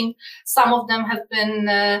 which I think some of them have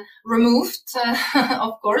been removed,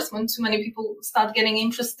 of course, when too many people start getting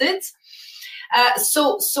interested.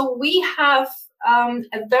 So we have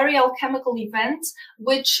a very alchemical event,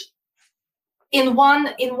 which in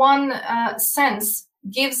one sense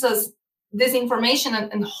gives us this information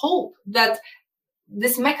and hope that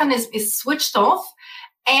this mechanism is switched off.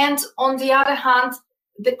 And on the other hand,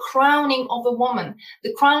 the crowning of a woman,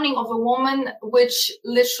 which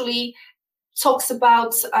literally talks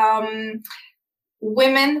about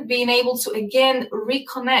women being able to again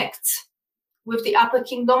reconnect with the upper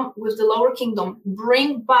kingdom, with the lower kingdom,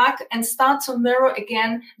 bring back and start to mirror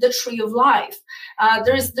again the tree of life.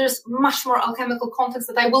 There's much more alchemical context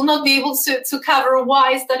that I will not be able to cover.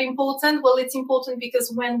 Why is that important? Well, it's important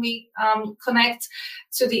because when we connect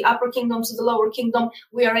to the upper kingdom, to the lower kingdom,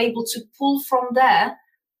 we are able to pull from there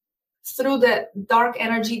through the dark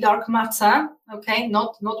energy, dark matter, okay,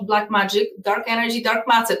 not black magic, dark energy, dark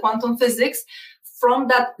matter, quantum physics. From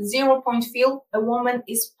that 0 point field, a woman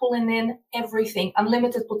is pulling in everything,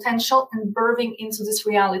 unlimited potential, and birthing into this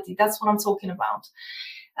reality. That's what I'm talking about.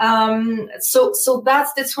 So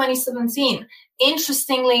that's the 2017.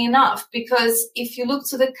 Interestingly enough, because if you look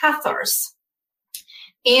to the Cathars,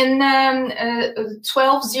 in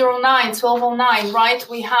 1209, right,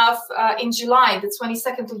 we have in July, the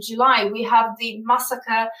 22nd of July, we have the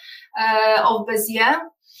massacre of Béziers.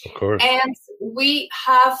 Of course. And we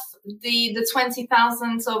have the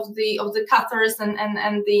 20,000 of the Cathars and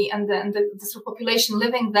the sort of population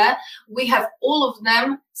living there. We have all of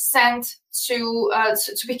them sent to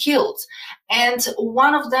be killed, and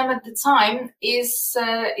one of them at the time is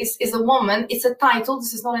a woman. It's a title.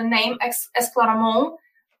 This is not a name. Esclaramont,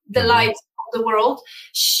 the light of the world.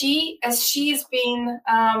 She is being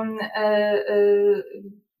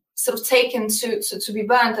sort of taken to be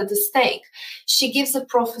burnt at the stake. She gives a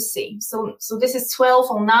prophecy. So this is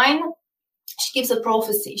 1209. She gives a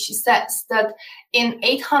prophecy. She says that in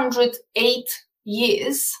 808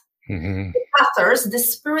 years, the Cathars, the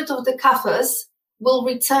spirit of the Cathars, will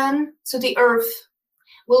return to the earth,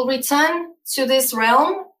 will return to this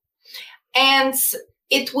realm, and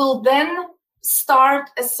it will then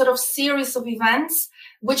start a sort of series of events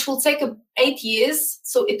which will take 8 years.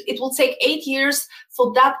 So it will take 8 years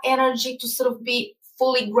for that energy to sort of be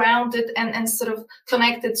fully grounded and sort of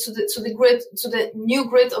connected to the grid, to the new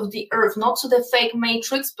grid of the earth, not to the fake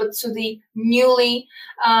matrix, but to the newly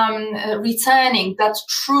returning, that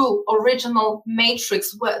true original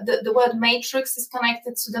matrix. Where the word matrix is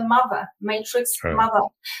connected to the mother, matrix, mother.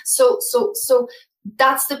 So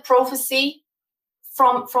that's the prophecy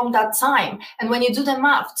from that time. And when you do the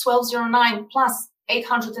math, 1209 plus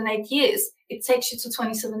 808 years, it takes you to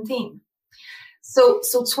 2017. So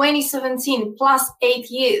 2017 plus 8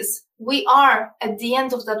 years, we are at the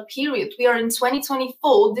end of that period. We are in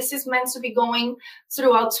 2024. This is meant to be going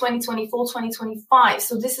throughout 2024, 2025.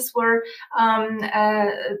 So this is where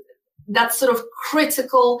that sort of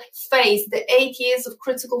critical phase, the 8 years of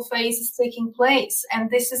critical phase is taking place. And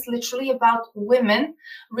this is literally about women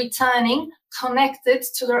returning, connected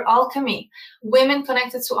to their alchemy. Women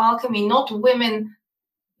connected to alchemy, not women,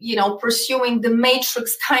 pursuing the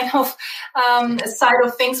matrix kind of side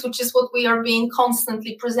of things, which is what we are being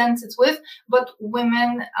constantly presented with, but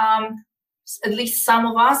women at least some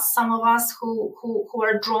of us who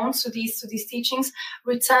are drawn to these teachings,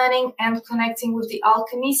 returning and connecting with the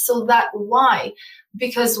alchemy. So that why?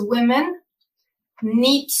 Because women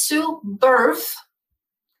need to birth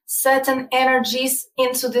certain energies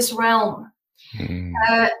into this realm.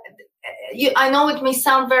 I know it may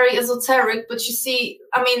sound very esoteric, but you see,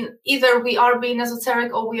 I mean, either we are being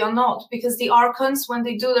esoteric or we are not, because the Archons, when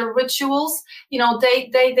they do their rituals, you know, they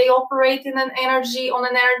operate in on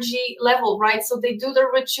an energy level, right? So they do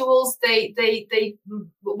their rituals, they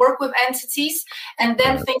work with entities, and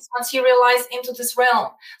then things materialize into this realm.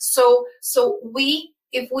 So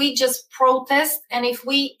if we just protest, and if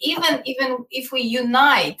we even if we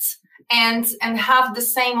unite and have the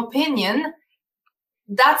same opinion,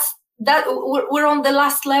 that we're on the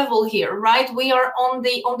last level here, right? We are on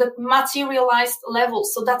the materialized level,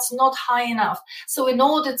 so that's not high enough. So in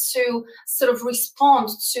order to sort of respond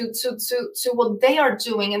to what they are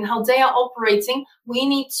doing and how they are operating, we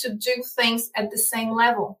need to do things at the same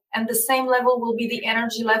level, and the same level will be the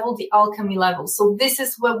energy level, the alchemy level. So this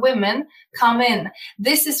is where women come in.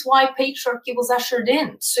 This is why patriarchy was ushered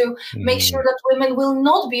in, to make sure that women will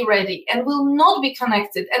not be ready and will not be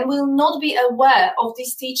connected and will not be aware of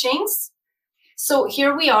these teachings. So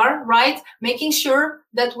here we are, right, making sure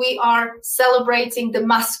that we are celebrating the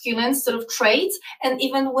masculine sort of traits, and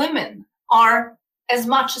even women are, as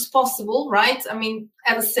much as possible, right? I mean,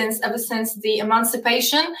 ever since the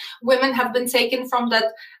emancipation, women have been taken from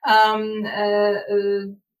that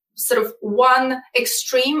sort of one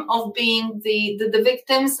extreme of being the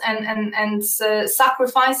victims and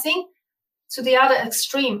sacrificing, to the other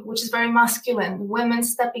extreme, which is very masculine. Women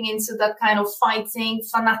stepping into that kind of fighting,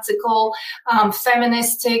 fanatical,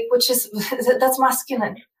 feministic, which is that's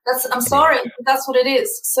masculine. I'm sorry, that's what it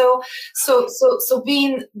is. So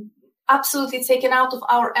being absolutely taken out of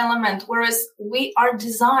our element, whereas we are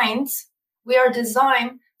designed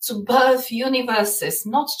to birth universes,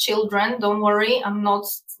 not children. Don't worry, I'm not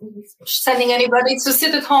sending anybody to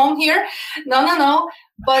sit at home here. No.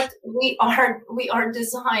 But we are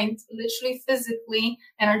designed, literally, physically,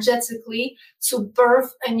 energetically, to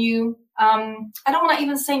birth a new. I don't want to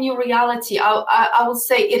even say new reality. I would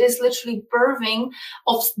say it is literally birthing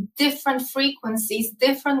of different frequencies,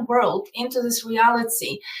 different world into this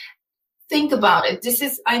reality. Think about it.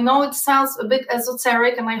 I know it sounds a bit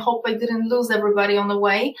esoteric, and I hope I didn't lose everybody on the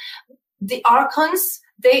way. The Archons,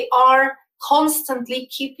 they are constantly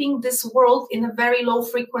keeping this world in a very low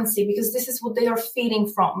frequency, because this is what they are feeding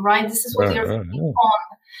from, right? This is what they are feeding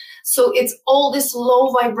on. So it's all this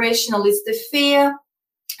low vibrational. It's the fear,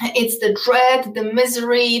 it's the dread, the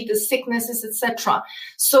misery, the sicknesses, etc.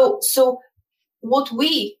 So what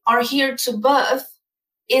we are here to birth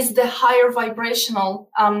is the higher vibrational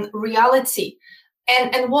reality.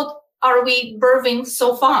 And what are we birthing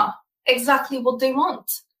so far? Exactly what they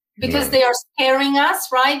want. Because they are scaring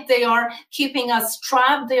us, right? They are keeping us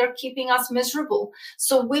trapped. They are keeping us miserable.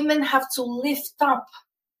 So women have to lift up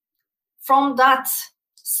from that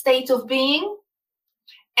state of being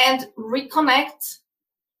and reconnect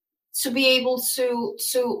to be able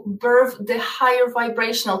to birth the higher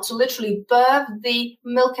vibrational, to literally birth the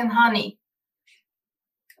milk and honey,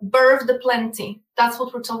 birth the plenty. That's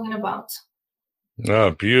what we're talking about.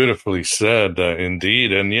 Oh, beautifully said,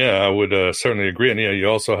 indeed. And yeah, I would certainly agree. And yeah, you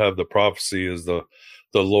also have the prophecy as the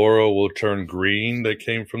laurel will turn green that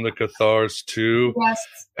came from the Cathars too. Yes.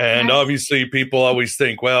 And obviously people always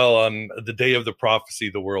think, well, on the day of the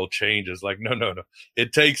prophecy, the world changes. Like, no.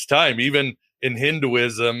 It takes time. Even in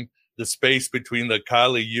Hinduism, the space between the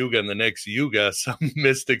Kali Yuga and the next Yuga, some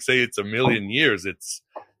mystics say it's 1,000,000 years.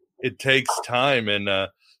 It takes time. And,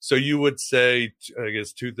 so you would say, I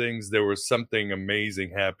guess, two things. There was something amazing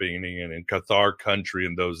happening in Cathar country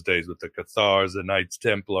in those days with the Cathars, the Knights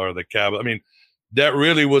Templar, the Cabal. I mean, that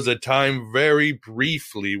really was a time very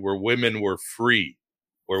briefly where women were free,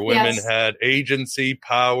 where women had agency,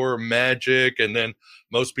 power, magic. And then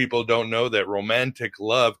most people don't know that romantic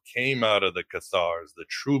love came out of the Cathars, the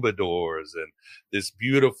troubadours, and this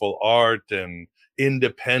beautiful art and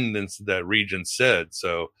independence that Regent said.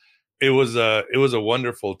 So it was a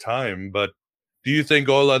wonderful time. But do you think,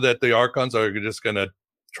 Ola, that the Archons are just going to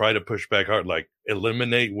try to push back hard, like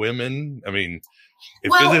eliminate women? I mean,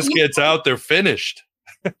 if this gets out, they're finished.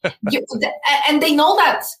 And they know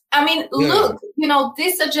that. I mean, look,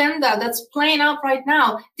 this agenda that's playing out right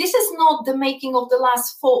now, this is not the making of the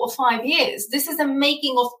last 4 or 5 years. This is the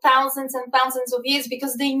making of thousands and thousands of years,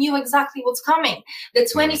 because they knew exactly what's coming. The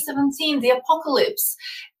 2017, the apocalypse.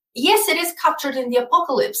 Yes, it is captured in the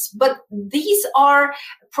apocalypse, but these are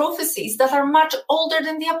prophecies that are much older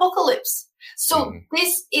than the apocalypse. So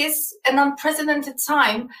this is an unprecedented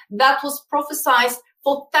time that was prophesied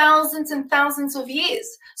for thousands and thousands of years.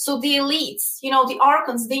 So the elites, the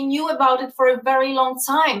Archons, they knew about it for a very long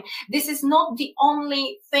time. This is not the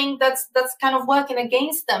only thing that's kind of working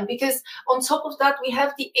against them, because on top of that, we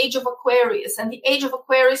have the Age of Aquarius, and the Age of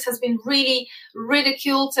Aquarius has been really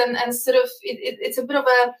ridiculed and sort of, it's a bit of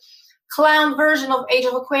a clown version of Age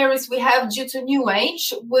of Aquarius we have due to New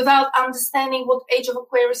Age, without understanding what Age of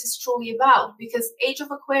Aquarius is truly about. Because Age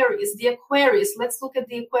of Aquarius, the Aquarius, let's look at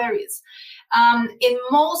the Aquarius. In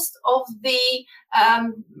most of the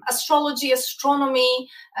astrology, astronomy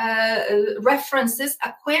references,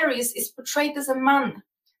 Aquarius is portrayed as a man.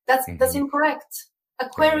 That's incorrect.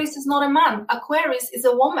 Aquarius is not a man. Aquarius is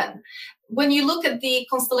a woman. When you look at the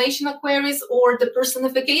constellation Aquarius or the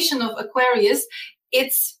personification of Aquarius,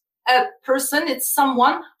 it's a person, it's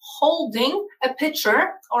someone holding a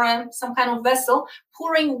pitcher or some kind of vessel,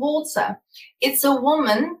 pouring water. It's a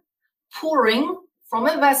woman pouring from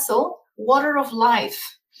a vessel water of life.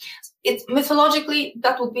 It's mythologically,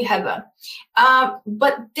 that would be Hebe.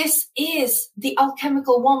 But this is the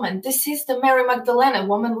alchemical woman. This is the Mary Magdalene,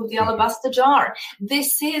 woman with the alabaster jar.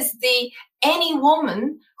 This is any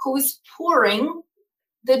woman who is pouring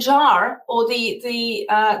the jar or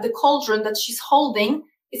the cauldron that she's holding.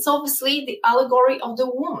 It's obviously the allegory of the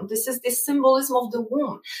womb. This is the symbolism of the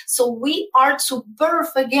womb. So we are to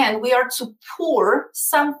birth again. We are to pour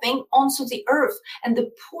something onto the earth. And the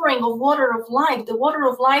pouring of water of life, the water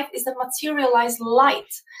of life is the materialized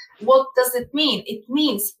light. What does it mean? It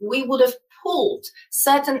means we would have pulled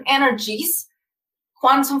certain energies.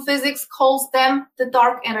 Quantum physics calls them the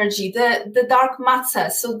dark energy, the dark matter.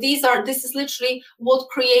 So this is literally what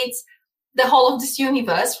creates the whole of this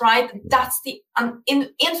universe, right? That's the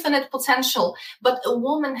infinite potential. But a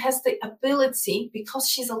woman has the ability, because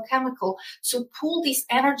she's alchemical, to pull this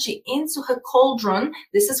energy into her cauldron.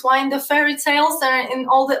 This is why in the fairy tales and in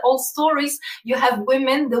all the old stories, you have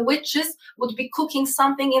women, the witches, would be cooking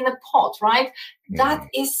something in a pot, right? That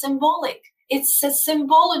is symbolic. It's a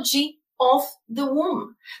symbology of the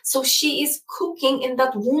womb. So she is cooking in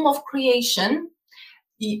that womb of creation.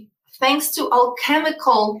 Thanks to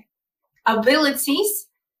alchemical abilities,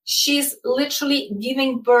 she's literally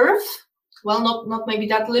giving birth, well, not maybe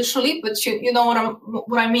that literally, but you know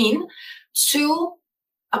what I mean, to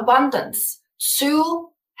abundance, to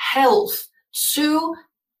health, to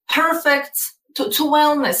perfect, to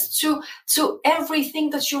wellness, to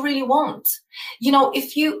everything that you really want.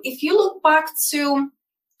 If you look back to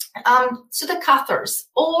the Cathars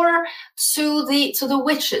or to the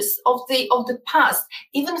witches of the past,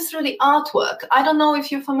 even through the artwork. I don't know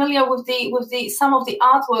if you're familiar with the some of the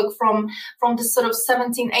artwork from the sort of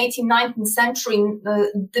 17th, 18th, 19th century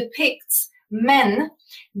depicts men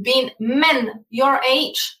your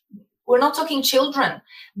age. We're not talking children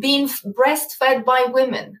being breastfed by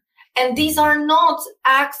women. And these are not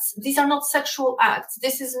acts, these are not sexual acts.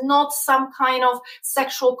 This is not some kind of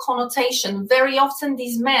sexual connotation. Very often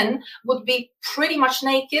these men would be pretty much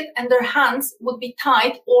naked and their hands would be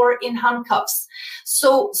tied or in handcuffs.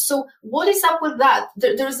 So what is up with that?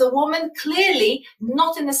 There's a woman clearly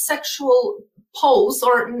not in a sexual pose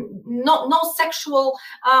or no sexual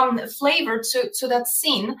flavor to that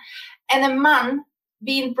scene, and a man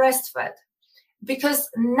being breastfed. Because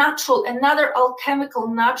another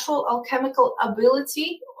natural alchemical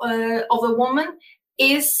ability of a woman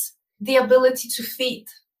is the ability to feed,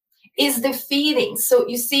 is the feeding. So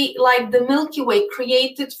you see, like the Milky Way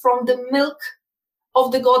created from the milk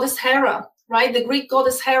of the goddess Hera, right? The Greek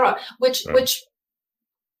goddess Hera, which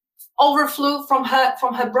overflew from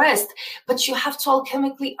her breast. But you have to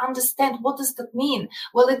alchemically understand, what does that mean?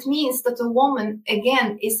 Well, it means that a woman,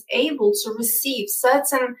 again, is able to receive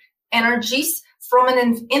certain energies from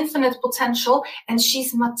an infinite potential, and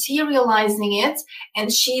she's materializing it,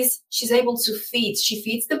 and she's able to feed. She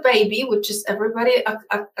feeds the baby, which is everybody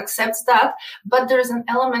accepts that, but there's an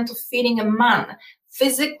element of feeding a man.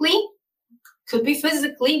 Physically, could be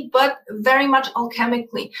physically, but very much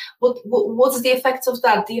alchemically. What's the effect of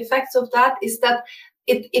that? The effect of that is that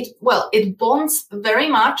it bonds very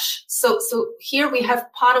much. So here we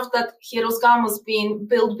have part of that hieros gamos being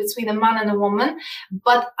built between a man and a woman.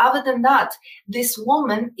 But other than that, this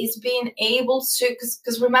woman is being able to,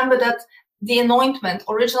 because remember that the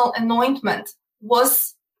original anointment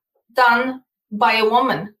was done by a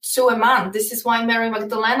woman to a man. This is why Mary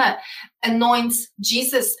Magdalene anoints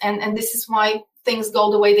Jesus, and this is why things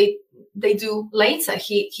go the way they do later.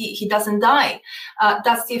 He doesn't die.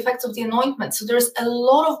 That's the effect of the anointment. So there's a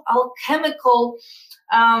lot of alchemical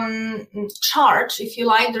charge, if you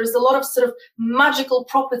like. There's a lot of sort of magical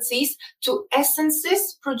properties to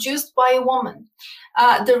essences produced by a woman.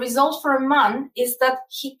 The result for a man is that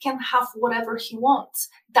he can have whatever he wants.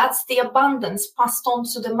 That's the abundance passed on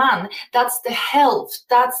to the man. That's the health.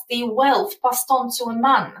 That's the wealth passed on to a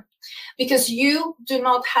man. Because you do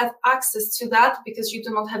not have access to that, because you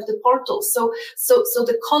do not have the portal. So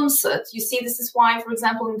the concert, you see, this is why, for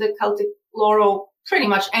example, in the Celtic lore, or pretty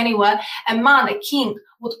much anywhere, a man, a king,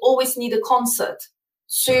 would always need a concert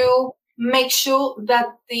to make sure that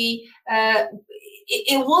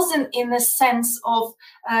it wasn't in a sense of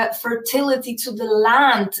fertility to the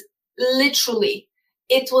land, literally.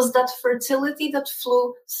 It was that fertility that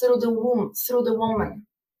flew through the womb, through the woman.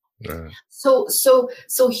 Yeah.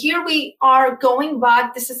 So here we are going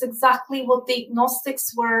back. This is exactly what the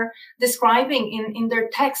Gnostics were describing in their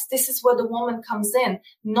text. This is where the woman comes in.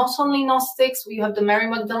 Not only Gnostics, you have the Mary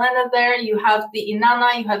Magdalena there, you have the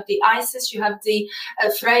Inanna, you have the Isis, you have the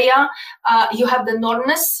Freya, you have the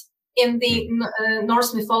Nornes in the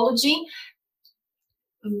Norse mythology.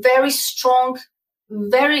 Very strong,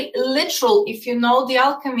 very literal, if you know the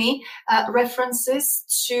alchemy, references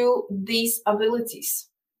to these abilities.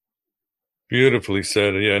 Beautifully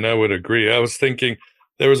said. Yeah, and I would agree. I was thinking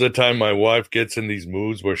there was a time my wife gets in these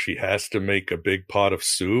moods where she has to make a big pot of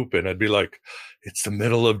soup, and I'd be like, it's the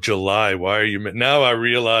middle of July. Why are you? Now I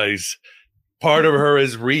realize part of her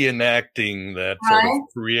is reenacting that sort of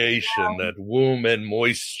creation, that womb and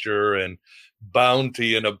moisture and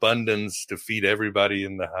bounty and abundance to feed everybody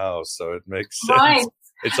in the house. So it makes sense. Right.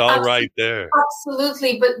 It's all right there.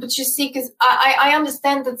 Absolutely. But you see, because I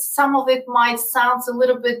understand that some of it might sound a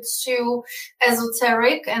little bit too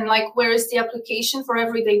esoteric and like, where is the application for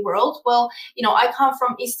everyday world? Well, I come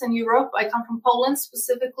from Eastern Europe. I come from Poland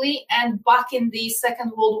specifically. And back in the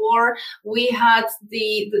Second World War, we had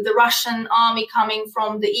the Russian army coming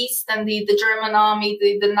from the east and the German army,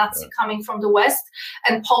 the Nazi coming from the west.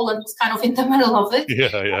 And Poland was kind of in the middle of it.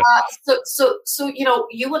 Yeah. So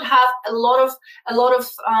you would have a lot of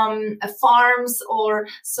farms or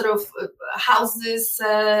sort of houses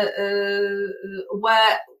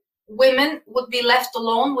where women would be left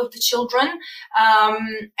alone with the children,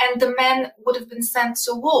 and the men would have been sent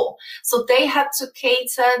to war. So they had to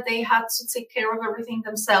cater, they had to take care of everything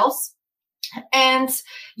themselves. And,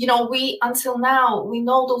 we, until now, we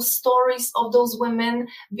know those stories of those women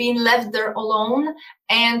being left there alone.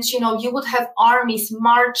 And, you would have armies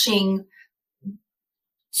marching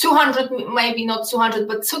 200, maybe not 200,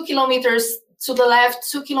 but 2 kilometers to the left,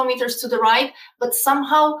 2 kilometers to the right, but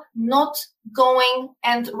somehow not going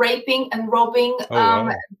and raping and robbing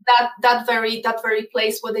that very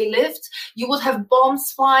place where they lived. You would have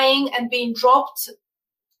bombs flying and being dropped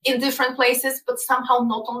in different places, but somehow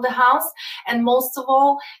not on the house. And most of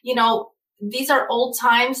all, these are old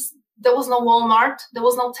times. There was no Walmart, there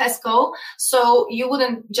was no Tesco, so you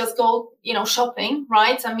wouldn't just go, shopping,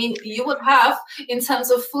 right? I mean, you would have, in terms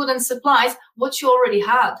of food and supplies, what you already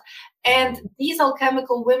had. And these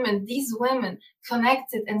alchemical women, these women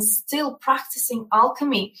connected and still practicing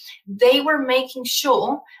alchemy, they were making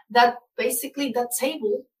sure that basically that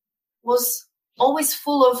table was always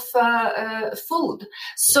full of food.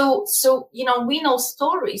 So we know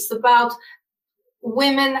stories about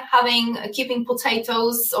women keeping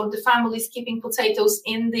potatoes, or the families keeping potatoes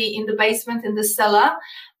in the basement, in the cellar,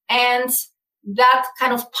 and that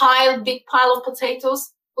kind of big pile of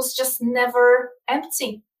potatoes was just never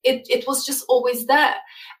empty. It was just always there.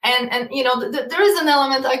 And there is an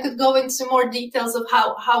element, I could go into more details of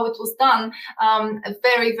how it was done. A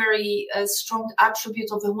very, very strong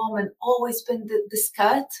attribute of a woman always been the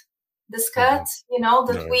skirt. The skirt,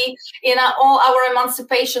 that we, in all our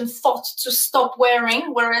emancipation, fought to stop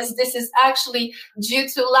wearing, whereas this is actually due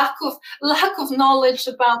to lack of knowledge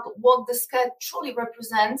about what the skirt truly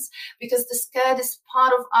represents, because the skirt is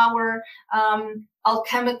part of our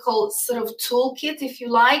alchemical sort of toolkit, if you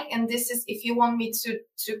like. And this is, if you want me to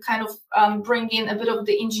kind of bring in a bit of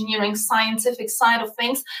the engineering, scientific side of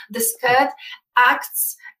things, the skirt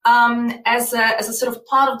acts as a sort of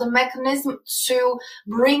part of the mechanism to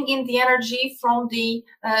bring in the energy from the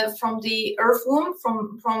earth womb,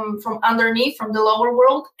 from underneath, from the lower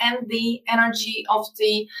world, and the energy of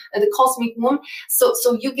the cosmic womb. So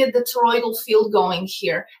you get the toroidal field going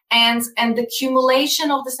here, and the accumulation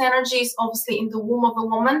of this energy is obviously in the womb of a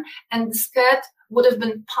woman, and the skirt would have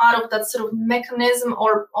been part of that sort of mechanism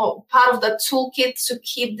or part of that toolkit to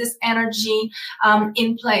keep this energy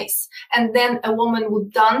in place. And then a woman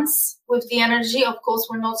would dance with the energy. Of course,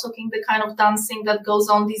 we're not talking the kind of dancing that goes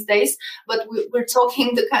on these days, but we're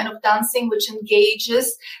talking the kind of dancing which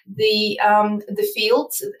engages the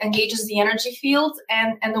field, engages the energy field,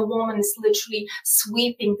 and the woman is literally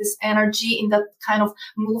sweeping this energy in that kind of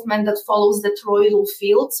movement that follows the toroidal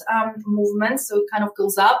field movement. So it kind of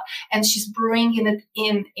goes up, and she's bringing it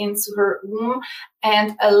into her womb.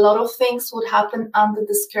 And a lot of things would happen under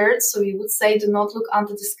the skirt. So you would say, do not look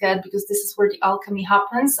under the skirt, because this is where the alchemy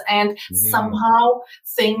happens. And somehow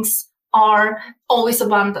things are always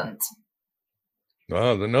abundant.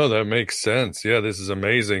 Oh, no, that makes sense. Yeah, this is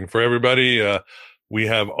amazing. For everybody, we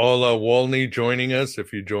have Ola Wolny joining us.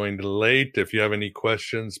 If you joined late, if you have any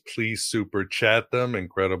questions, please super chat them.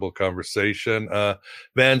 Incredible conversation.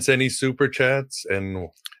 Vance, any super chats? And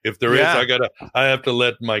if there is, I have to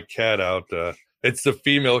let my cat out. It's the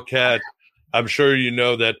female cat. I'm sure you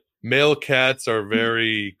know that male cats are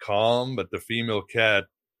very calm, but the female cat,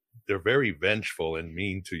 they're very vengeful and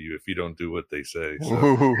mean to you if you don't do what they say.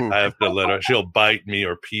 So I have to let her. She'll bite me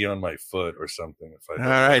or pee on my foot or something. If I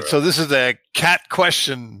All right. So this is the cat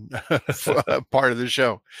question part of the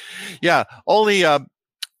show. Yeah. Only,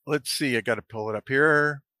 let's see. I got to pull it up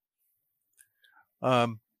here.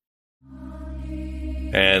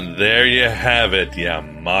 And there you have it, yeah,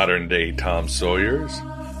 modern-day Tom Sawyers.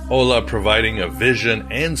 Ola providing a vision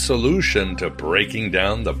and solution to breaking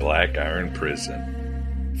down the Black Iron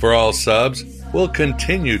Prison. For all subs, we'll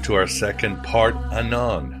continue to our second part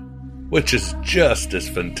anon, which is just as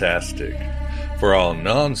fantastic. For all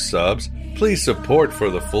non-subs, please support for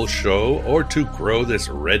the full show or to grow this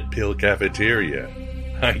Red Pill cafeteria.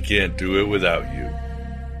 I can't do it without you.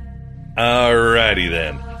 Alrighty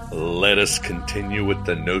then. Let us continue with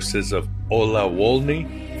the gnosis of Ola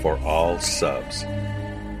Wolny for all subs.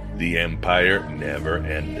 The Empire never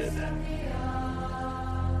ended.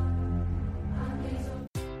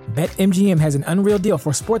 BetMGM has an unreal deal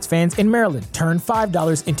for sports fans in Maryland. Turn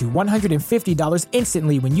 $5 into $150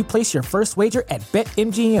 instantly when you place your first wager at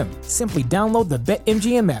BetMGM. Simply download the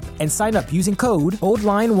BetMGM app and sign up using code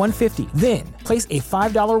OldLine150. Then, place a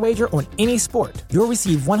 $5 wager on any sport. You'll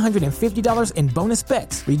receive $150 in bonus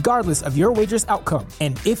bets, regardless of your wager's outcome.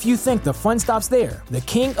 And if you think the fun stops there, the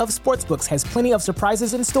king of sportsbooks has plenty of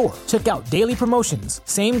surprises in store. Check out daily promotions,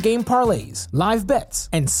 same-game parlays, live bets,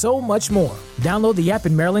 and so much more. Download the app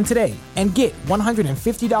in Maryland today and get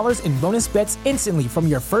 $150 in bonus bets instantly from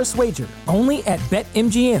your first wager. Only at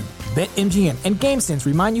BetMGM. BetMGM and GameSense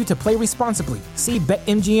remind you to play responsibly. See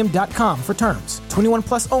BetMGM.com for terms. 21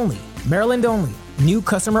 plus only. Maryland only. New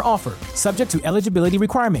customer offer. Subject to eligibility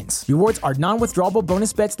requirements. Rewards are non-withdrawable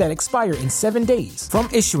bonus bets that expire in 7 days. From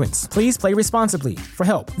issuance, please play responsibly. For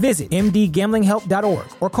help, visit mdgamblinghelp.org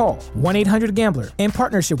or call 1-800-GAMBLER in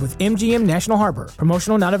partnership with MGM National Harbor.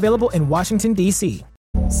 Promotional not available in Washington, D.C.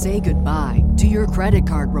 Say goodbye to your credit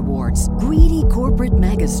card rewards. Greedy corporate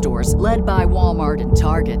mega stores, led by Walmart and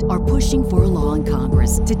Target, are pushing for a law in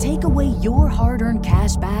Congress to take away your hard-earned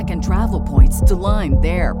cash back and travel points to line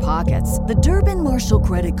their pockets. The Durbin-Marshall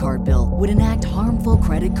credit card bill would enact harmful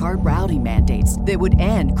credit card routing mandates that would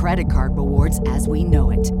end credit card rewards as we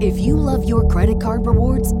know it. If you love your credit card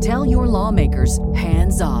rewards, tell your lawmakers,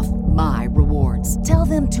 hands off my rewards. Tell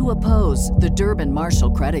them to oppose the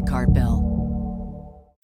Durbin-Marshall credit card bill.